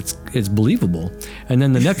crazy that it's believable. And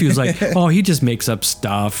then the nephew's like, oh, he just makes up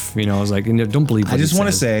stuff. I was like, don't believe what I just want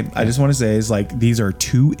to say is like, these are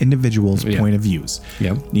two individuals' point of views.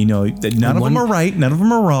 Yeah. That none of them are right, none of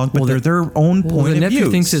them are wrong, but they're their own point of view. The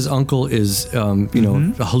nephew thinks his uncle is,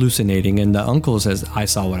 hallucinating, and the uncle says, I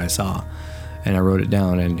saw what I saw, and I wrote it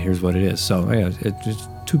down, and here's what it is. So yeah, it's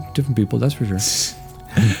two different people, that's for sure.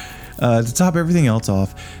 To top everything else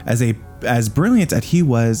off, as brilliant as he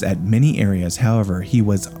was at many areas, however, he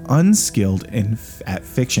was unskilled at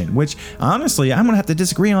fiction, which honestly, I'm going to have to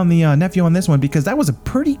disagree on the nephew on this one, because that was a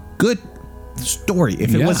pretty good story.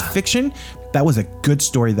 If it was fiction, that was a good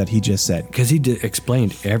story that he just said. Because he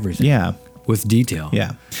explained everything. Yeah. With detail.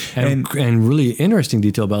 Yeah. And really interesting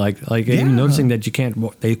detail about like noticing that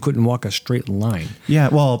they couldn't walk a straight line. Yeah,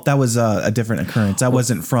 well, that was a different occurrence. That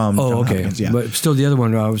wasn't from okay. Hopkins, yeah. But still the other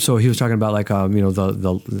one, so he was talking about like having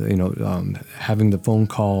the phone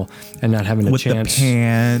call and not having a with chance the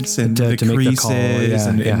pants and the to make the creases call.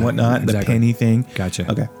 and whatnot, exactly. the penny thing.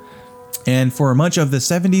 Gotcha. Okay. And for much of the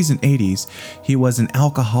 70s and 80s, he was an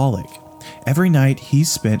alcoholic. Every night he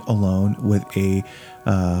spent alone with a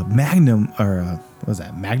magnum, or what was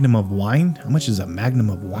that? Magnum of wine? How much is a magnum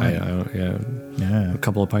of wine? Yeah. A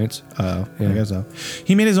couple of pints. I guess so.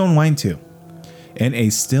 He made his own wine too, and a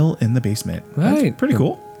still in the basement. Right. That's pretty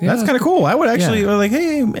cool. Yeah, that's kind of cool. I would actually like,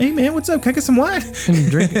 hey man, what's up? Can I get some wine?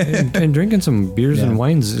 and drinking some beers and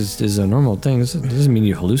wines is a normal thing. This doesn't mean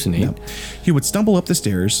you hallucinate. No. He would stumble up the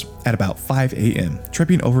stairs at about 5 a.m.,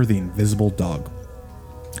 tripping over the invisible dog.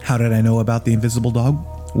 How did I know about the invisible dog?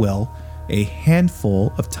 Well, a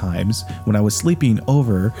handful of times when I was sleeping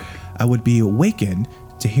over, I would be awakened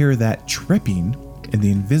to hear that tripping and the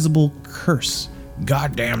invisible curse.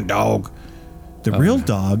 Goddamn dog. The real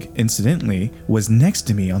dog, incidentally, was next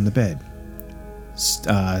to me on the bed.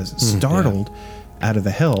 Startled out of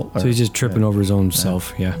the hell. So he's just tripping over his own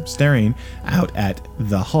self, staring out at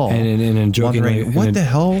the hall. And in a joking way, what the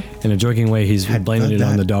hell? In a joking way, he's blaming it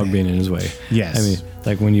on the dog being in his way. Yes. I mean,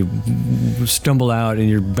 like when you stumble out and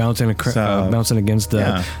you're bouncing against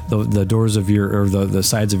the doors of the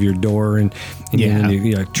sides of your door, and then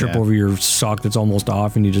you trip over your sock that's almost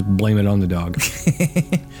off, and you just blame it on the dog.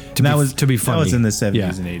 to be funny. That was in the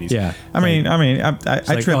 70s and 80s. Yeah. I mean,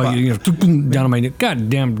 I trip down on my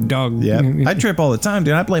goddamn dog. Yeah. I trip all the time,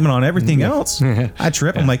 dude. I blame it on everything else. I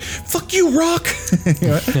trip. I'm like, fuck you, Rock.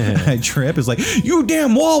 I trip. It's like, you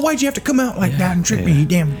damn wall. Why'd you have to come out like that and trip me? You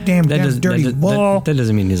damn dirty wall. That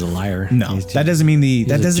doesn't mean he's a liar. No, that doesn't mean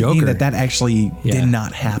that actually did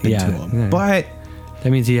not happen to him. Yeah. But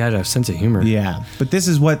that means he had a sense of humor. Yeah, but this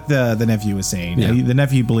is what the nephew was saying. Yeah. The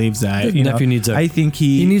nephew believes that. The nephew needs I think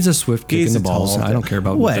he needs a swift kick in the balls. I don't care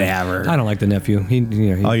about whatever. I don't like the nephew.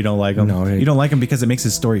 Oh, you don't like him? No, you don't like him because it makes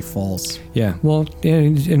his story false. Yeah. Well, but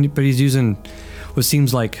he's using what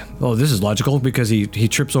seems like, this is logical because he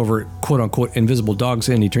trips over quote unquote invisible dogs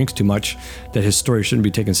and he drinks too much, that his story shouldn't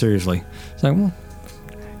be taken seriously. It's like, well,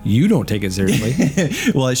 you don't take it seriously.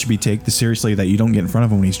 Well, it should be taken seriously that you don't get in front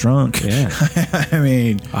of him when he's drunk. Yeah. I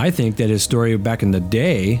mean, I think that his story back in the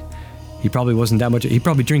day, he probably wasn't that much. He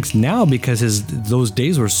probably drinks now because those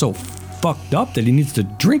days were so fucked up that he needs to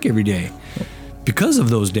drink every day because of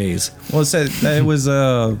those days. Well, it said that it was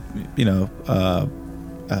the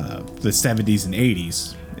 70s and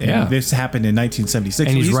 80s. And this happened in 1976.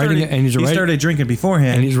 And he started drinking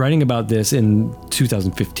beforehand. And he's writing about this in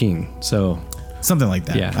 2015. So something like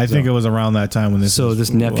that. Yeah. I think it was around that time when this. So this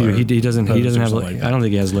nephew, he doesn't have. I don't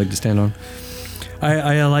think he has a leg to stand on.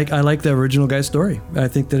 I like the original guy's story. I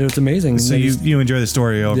think that it's amazing. So you enjoy the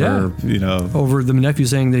story over over the nephew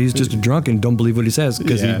saying that he's just a drunk and don't believe what he says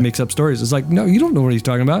because he makes up stories. It's like, no, you don't know what he's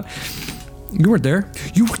talking about. You weren't there.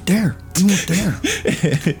 You weren't there. You weren't there.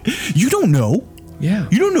 You don't know. Yeah.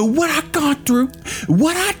 You don't know what I got through,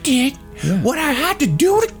 what I did, what I had to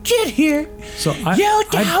do to get here. So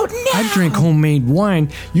I drink homemade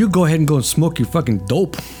wine. You go ahead and go and smoke your fucking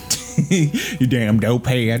dope. You damn dope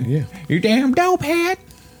head. Yeah. You damn dope head.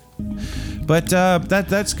 But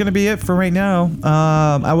that's gonna be it for right now.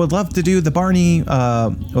 I would love to do the Barney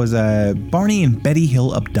Barney and Betty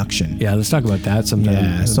Hill abduction. Yeah, let's talk about that sometime.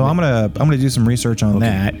 Yeah, so I'm gonna do some research on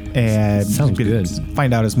that and sounds good.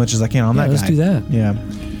 Find out as much as I can on that guy. Let's do that. Yeah.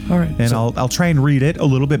 All right. And I'll try and read it a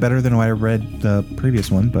little bit better than what I read the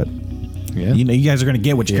previous one, but you guys are gonna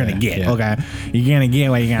get what you're gonna get. Yeah. Okay, you're gonna get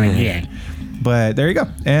what you're gonna get. But there you go.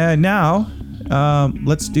 And now.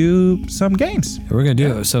 Let's do some games. We're gonna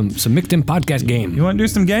do some mixed in podcast game. You want to do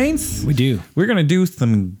some games? We do. We're gonna do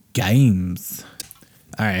some games.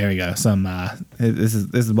 All right, here we go. This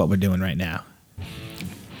is what we're doing right now.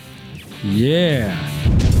 Yeah.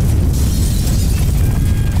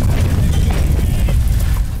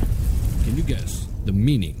 Can you guess the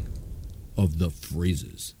meaning of the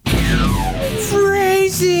phrases?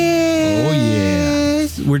 Phrases. Oh, yeah.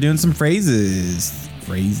 We're doing some phrases.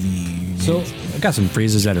 Phrasing. So I got some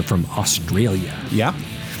phrases that are from Australia. Yeah.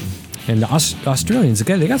 And the Australians,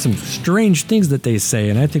 again, they got some strange things that they say,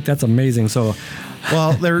 and I think that's amazing. So,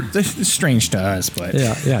 Well, they're strange to us, but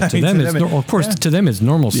yeah. I To mean, them, it's of course, yeah. to them, it's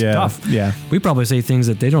normal stuff. Yeah. We probably say things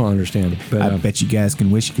that they don't understand. But I bet you guys can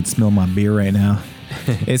wish you could smell my beer right now.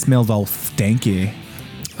 It smells all stanky.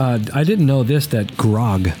 I didn't know this, that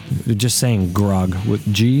grog, just saying grog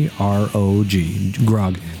with G-R-O-G,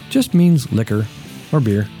 grog, just means liquor or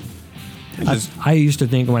beer. I used to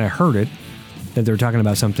think when I heard it that they were talking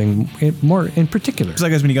about something more in particular. It's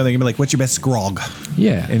like when you go there, you can be like, "What's your best grog?"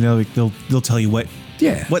 Yeah. And they'll tell you what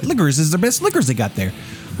liquors is their best liquors they got there.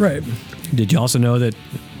 Right. Did you also know that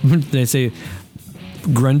they say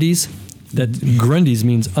Grundies? That Grundies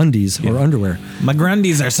means undies or underwear. My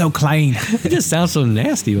Grundies are so clean. It just sounds so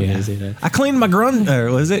nasty when they say that. I cleaned my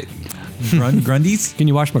what is it? Grundies? Can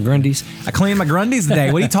you wash my Grundies? I cleaned my Grundies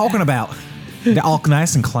today. What are you talking about? They're all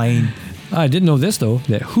nice and clean. I didn't know this though.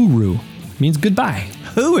 That hooroo means goodbye.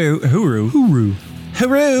 Hooroo. Hooroo.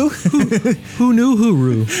 Hooroo. Who knew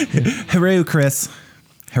hooroo? Hooroo, Chris.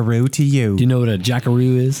 Hooroo to you. Do you know what a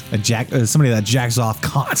jackaroo is? Somebody that jacks off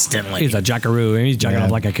constantly. He's a jackaroo, and he's jacking off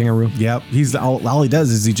like a kangaroo. Yep. All he does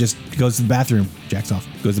is he just goes to the bathroom, jacks off,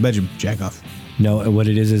 goes to the bedroom, jack off. No, what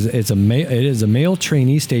it is it is a male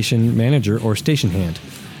trainee station manager or station hand.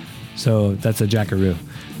 So that's a jackaroo.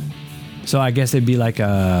 So I guess it'd be like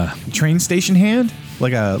a Train station hand,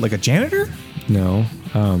 like a janitor. no,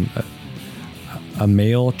 a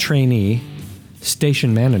male trainee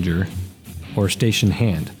station manager or station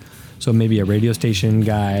hand. So maybe a radio station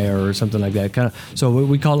guy or something like that. Kind of. So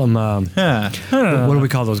we call them. What do we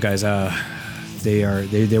call those guys?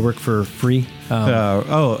 They work for free.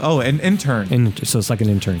 An intern. So it's like an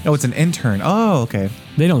intern. Oh, it's an intern. Oh, okay.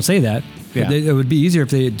 They don't say that. Yeah. It would be easier if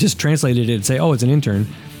they just translated it and say, "Oh, it's an intern."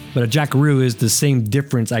 But a jackaroo is the same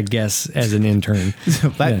difference, I guess, as an intern.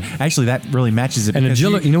 Actually, that really matches it. And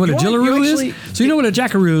you know what a jillaroo is? So you know what a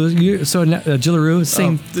jackaroo is? So a jillaroo,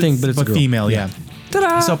 same thing, but it's a girl. female. Yeah.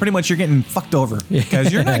 Ta-da! So pretty much you're getting fucked over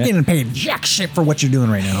because you're not getting paid jack shit for what you're doing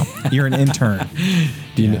right now. You're an intern.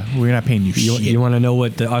 We're not paying you shit. You want to know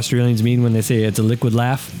what the Australians mean when they say it's a liquid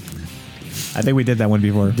laugh? I think we did that one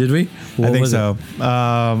before. Did we? I think so.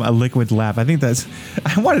 A liquid laugh. I think that's.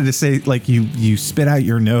 I wanted to say like you spit out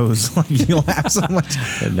your nose, like you laugh so much.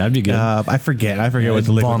 That'd be good. I forget what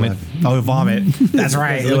the liquid vomit. laugh. Oh, vomit. That's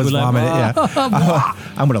right. It was vomit. Yeah.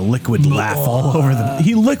 I'm gonna liquid laugh all over the.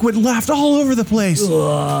 He liquid laughed all over the place.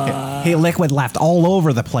 He liquid laughed all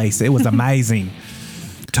over the place. It was amazing.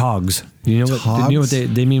 Togs. You know what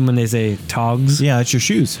they mean when they say togs? Yeah, it's your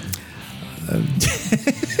shoes.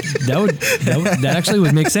 That actually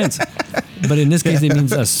would make sense. But in this case, it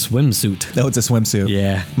means a swimsuit. No, it's a swimsuit.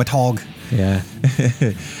 Yeah. My tog. Yeah.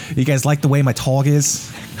 You guys like the way my tog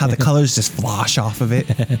is? How the colors just flash off of it?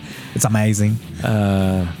 It's amazing.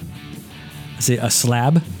 Say a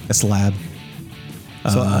slab. A slab.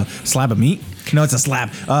 Slab of meat? No, it's a slab.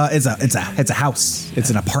 It's a house. It's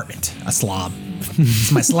an apartment. A slob.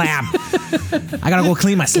 It's my slab. I gotta go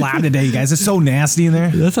clean my slab today, you guys. It's so nasty in there.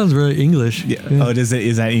 That sounds very English. Yeah. Oh, is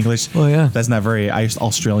that English? Oh, yeah. That's not very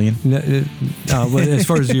Australian. Well, as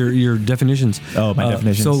far as your definitions. Oh, my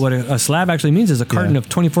definitions. So what a slab actually means is a carton of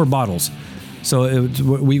 24 bottles. So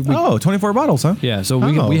we 24 bottles, huh? Yeah, so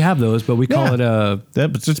we have those, but we call it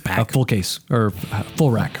That's just a full case or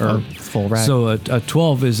full rack or full rack. So a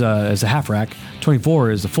 12 is a half rack,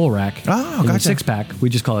 24 is a full rack. Oh, and gotcha. a 6-pack, we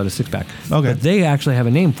just call it a 6-pack. Okay. But they actually have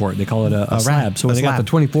a name for it. They call it a slab. So when they got the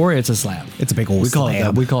 24, it's a slab. It's a big old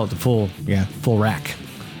slab. We call it the full rack.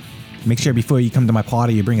 Make sure before you come to my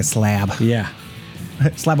party, you bring a slab. Yeah.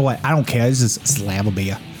 Slab of what? I don't care. It's just a slab of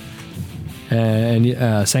beer.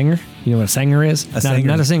 And Sanger, you know what a Sanger is?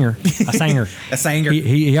 Not a singer, a Sanger. A Sanger.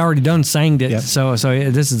 He already done sang it, Yep. so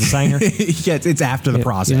this is the Sanger. Yeah, it's after the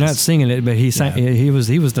process. You're not singing it, but he sang. He was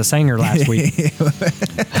the Sanger last week.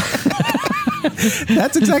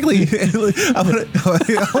 That's exactly. I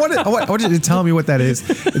want you to tell me what that is.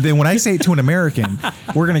 Then when I say it to an American,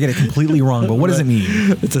 we're gonna get it completely wrong. But what does it mean?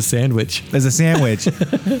 It's a sandwich. It's a sandwich.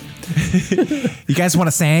 You guys want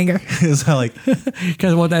a sanger? It's like, You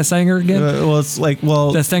guys want that Sanger again? it's like,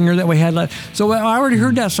 That Sanger that we had last. So I already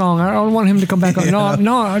heard that song. I don't want him to come back on. No,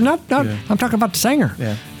 not. I'm talking about the Sanger.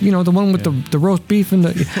 Yeah. the one with the roast beef and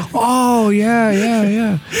the. Oh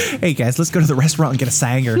yeah. Hey guys, let's go to the restaurant and get a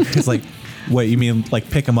singer. It's like, what you mean? Like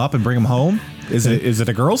pick them up and bring them home? Is it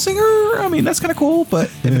a girl singer? I mean, that's kind of cool. But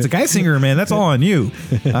if it's a guy singer, man, that's all on you.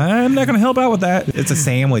 I'm not gonna help out with that. It's a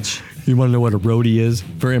sandwich. You want to know what a roadie is?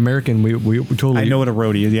 For American, we totally. I know what a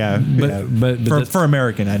roadie is. Yeah, but for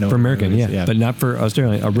American, I know. For American, yeah, but not for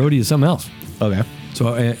Australian. A roadie is something else. Okay.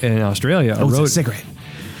 So in Australia, it's a cigarette.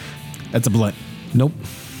 That's a blunt. Nope.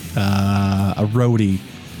 A roadie.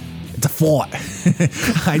 It's a fort.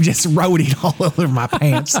 I just roadied all over my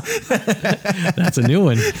pants. That's a new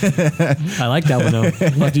one. I like that one though.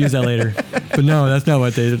 We'll have to use that later. But no, that's not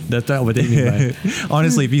what they mean by it.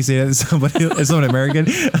 Honestly, if you say that to someone American,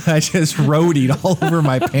 I just roadied all over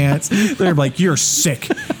my pants. They're like, "You're sick.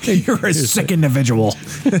 You're a sick individual."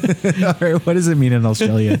 All right, what does it mean in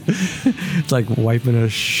Australia? It's like wiping a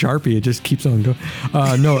Sharpie. It just keeps on going.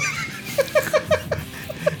 No.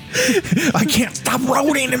 I can't stop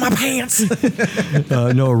roading in my pants.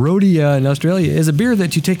 No, a roadie in Australia is a beer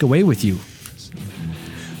that you take away with you.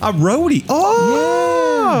 A roadie?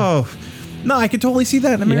 Oh! Yeah. No, I can totally see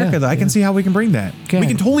that in America, though. I can see how we can bring that. We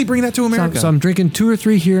can totally bring that to America. So I'm drinking 2 or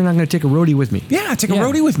 3 here, and I'm going to take a roadie with me. Yeah, take a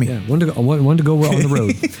roadie with me. Yeah, one to go on the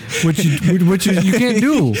road, which you can't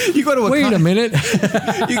do. You go to Wait a minute.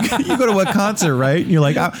 you go to a concert, right? You're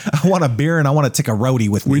like, I want a beer, and I want to take a roadie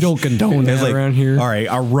with me. We don't condone that around here. All right,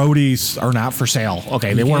 our roadies are not for sale.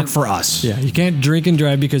 Okay, they weren't for us. Yeah, you can't drink and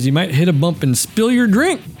drive because you might hit a bump and spill your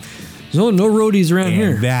drink. So no roadies around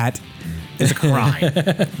here. That is a crime.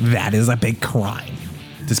 That is a big crime.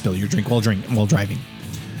 To spill your drink while driving.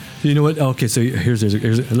 You know what? Okay, so here's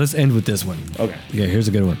let's end with this one. Okay. Yeah, here's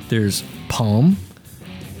a good one. There's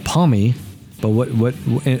palmy, but what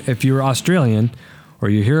if you're Australian or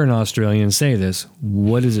you hear an Australian say this,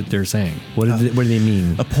 what is it they're saying? What do they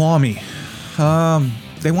mean? A palmy.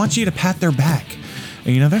 They want you to pat their back.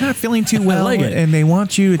 And, they're not feeling too well, like it. And they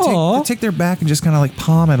want you to take their back and just kind of like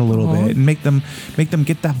palm it a little bit and make them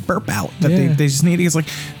get that burp out that they just need. It's like,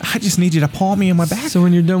 I just need you to palm me in my back. So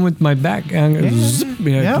when you're done with my back, zip,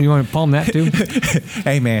 you want to palm that too?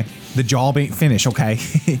 Hey man, the job ain't finished, okay?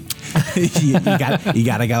 you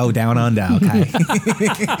gotta go down under, okay?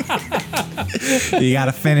 You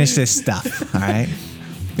gotta finish this stuff, all right?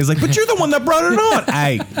 He's like, but you're the one that brought it on.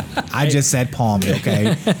 Hey, I just said palmy,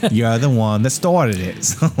 okay? You're the one that started it.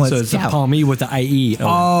 So it's palmy with the IE.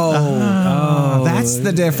 Oh, that's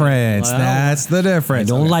the difference. Well, that's the difference.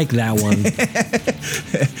 I don't like that one.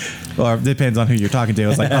 Well, it depends on who you're talking to.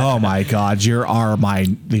 It's like, oh my God, you're my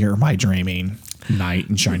dreaming knight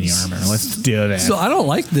in shiny armor. Let's do this. So I don't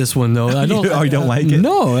like this one though. I don't. You don't like it?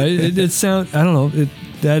 No, it sounds. I don't know.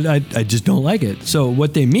 I just don't like it. So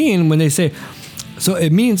what they mean when they say. So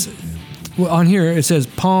it means, on here it says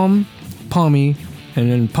palmy, and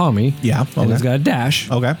then palmy. Yeah. Okay. And it's got a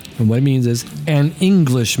dash. Okay. And what it means is an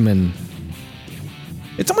Englishman.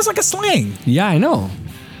 It's almost like a slang. Yeah, I know,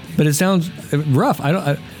 but it sounds rough.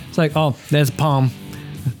 It's like, oh, that's palm,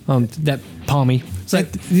 that palmy. It's like,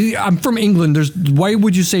 I'm from England. Why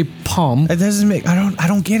would you say palm? It doesn't make. I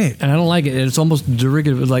don't get it. And I don't like it. It's almost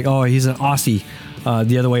derivative. It's like, oh, he's an Aussie.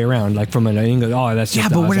 The other way around, like from an English. Oh, that's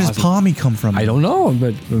just but where does palmy come from? I don't know,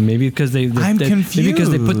 but maybe because I'm confused. Maybe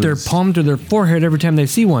because they put their palm to their forehead every time they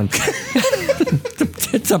see one.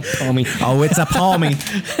 It's a palmy. Oh, it's a palmy.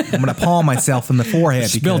 I'm gonna palm myself in the forehead.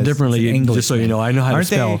 Spelled differently, English, just so you know. I know how to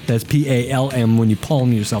spell. That's PALM when you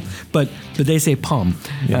palm yourself, but they say palm,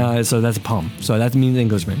 so that's a palm. So that means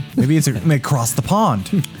Englishman. Maybe it's across the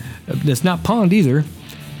pond. It's not pond either.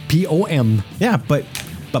 POM. Yeah, but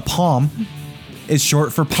palm is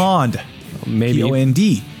short for pond. Maybe POND.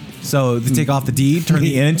 So to take off the D, turn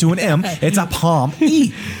the N into an M. It's a palm E.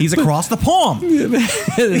 He's across the palm.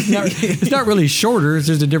 It's not really shorter. It's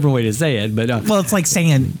just a different way to say it. But well, it's like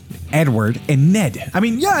saying Edward and Ned. I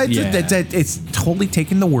mean, it's totally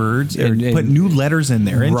taking the words and put new letters in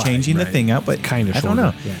there and changing the thing up. But kind of, I don't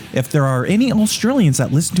know. Yeah. If there are any Australians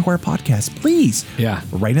that listen to our podcast, please,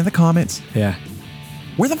 write in the comments. Yeah.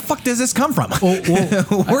 Where the fuck does this come from?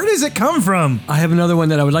 Where does it come from? I have another one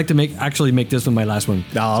that I would like to make this one my last one.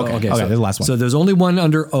 Oh, okay. So, there's the last one. So there's only one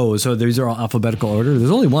under O. So these are all alphabetical order.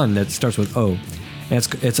 There's only one that starts with O. And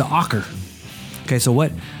it's an ochre. Okay, so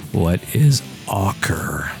what is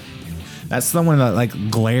ochre? That's the one that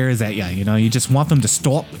like glares at you. You just want them to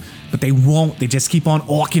stop, but they won't. They just keep on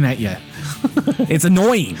awking at you. It's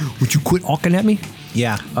annoying. Would you quit awking at me?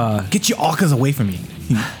 Yeah. Get your awkers away from me.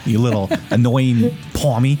 You little annoying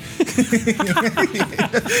palmy. I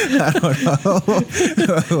don't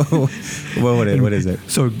know. What is it?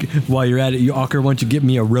 So while you're at it, you ochre, why don't you get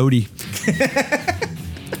me a roadie?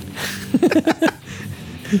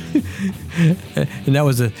 And that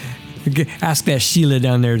was ask that Sheila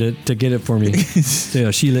down there to get it for me. So,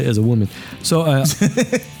 Sheila is a woman. So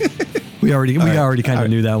we already kind of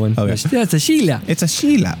knew that one. Okay. Yeah, it's a Sheila. It's a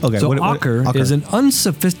Sheila. Okay. So Ocker is an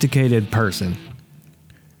unsophisticated person.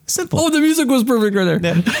 Simple. Oh, the music was perfect right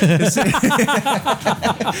there.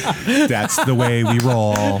 That's the way we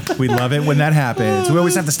roll. We love it when that happens. We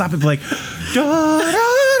always have to stop and be like, da, da,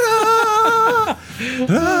 da,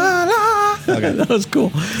 da, da. Okay. That was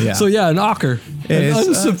cool. Yeah. So yeah, an Ocker, an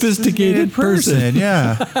unsophisticated person.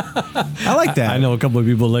 Yeah. I like that. I know a couple of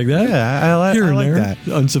people like that. Yeah, I like that.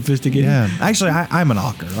 Unsophisticated. Yeah. Actually, I'm an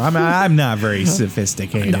Ocker. I'm not very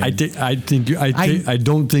sophisticated. I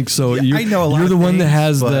don't think so. I know a lot You're the of one that things,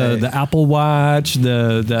 has but- the Apple Watch,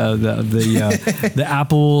 the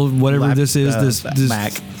Apple whatever this is, this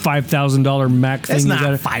Mac. $5,000 Mac thing. It's you not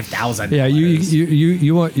got. $5,000. Yeah,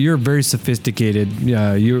 you're very sophisticated.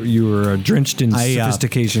 Yeah, you were drenched in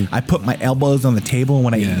sophistication. I put my elbows on the table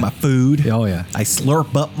when I eat my food. Oh yeah. I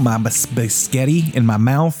slurp up my biscotti in my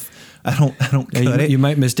mouth. I don't cut it. You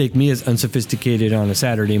might mistake me as unsophisticated on a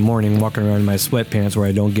Saturday morning, walking around in my sweatpants where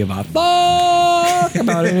I don't give a fuck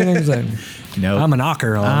about anything. So, No, I'm an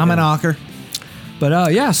Ocker. I'm an Ocker.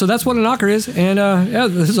 But yeah, so that's what an Ocker is, and yeah,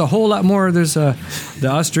 there's a whole lot more. There's the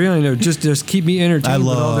Australian. Just keep me entertained. I with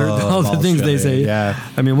love all the things they say. Yeah.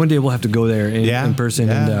 I mean, one day we'll have to go there in person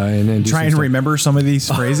and do try some and stuff. remember some of these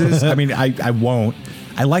phrases. I mean, I won't.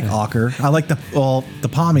 I like Ocker. I like the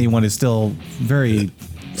Pommy one is still very.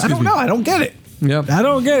 I don't know. I don't get it. Yep. I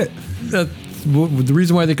don't get it. The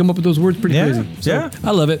reason why they come up with those words pretty crazy. So, yeah.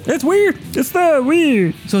 I love it. It's weird. It's not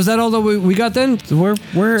weird. So is that all that we got then? So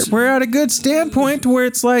We're at a good standpoint where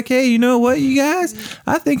it's like, hey, you know what, you guys?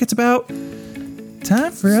 I think it's about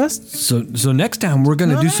time for us. So next time we're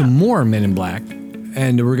gonna do some more Men in Black,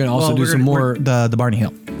 and we're gonna also do some more. The Barney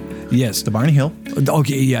Hill. Yes, The Barney Hill.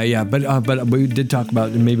 Okay, yeah, but we did talk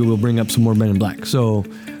about maybe we'll bring up some more Men in Black. So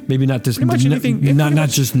maybe not this, much anything- not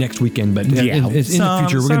just next weekend, but in the future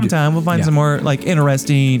we're gonna sometime we'll find some more like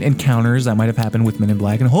interesting encounters that might have happened with Men in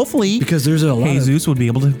Black, and hopefully because there's a lot of Jesus would be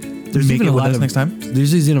able to there's make even it a with lot us of next time.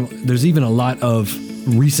 There's even a lot of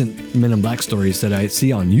recent Men in Black stories that I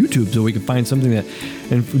see on YouTube, so we can find something that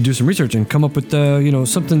and do some research and come up with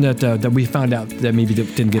something that we found out that maybe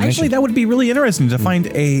didn't get Actually, mentioned. that would be really interesting to find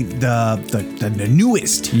the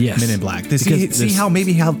newest Yes. Men in Black to Because see there's how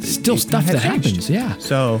still it stuff had that changed. happens. Yeah.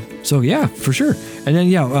 So Yeah, for sure. And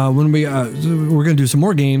then when we're gonna do some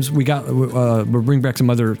more games, we'll bring back some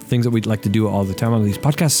other things that we'd like to do all the time on these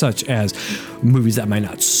podcasts, such as movies that might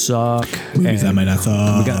not suck. Movies that might not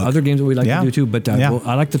suck. We got other games that we'd like Yeah. to do too. But Yeah.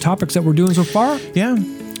 I like the topics that we're doing so far, yeah.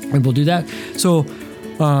 and we'll do that. So.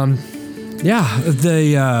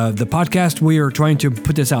 The podcast, we are trying to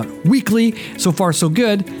put this out weekly. So far, so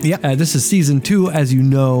good. Yeah. This is season 2, as you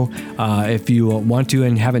know. If you want to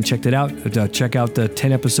and haven't checked it out, check out the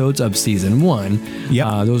 10 episodes of season 1.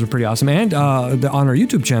 Yep. Those are pretty awesome. And on our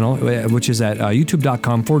YouTube channel, which is at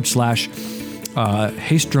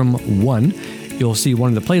youtube.com/Haystrom1. You'll see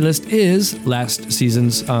one of the playlists is last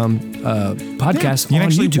season's podcast You can on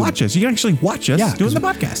actually YouTube. watch us. You can actually watch us doing the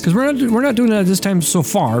podcast. Because we're not doing that this time so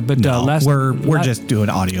far, but we're just doing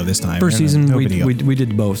audio this time. first No season video. we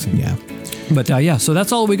did both. Yeah. But so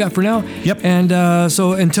that's all we got for now. Yep. And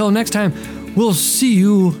so until next time, we'll see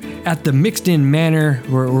you at the Mixed In Manor.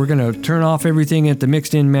 We're gonna turn off everything at the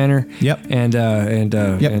Mixed In Manor. Yep. And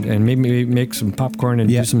maybe make some popcorn and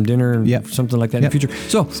do Yep. some dinner and Yep. something like that in the Yep. future.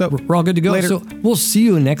 So we're all good to go. Later. So we'll see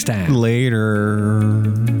you next time. Later.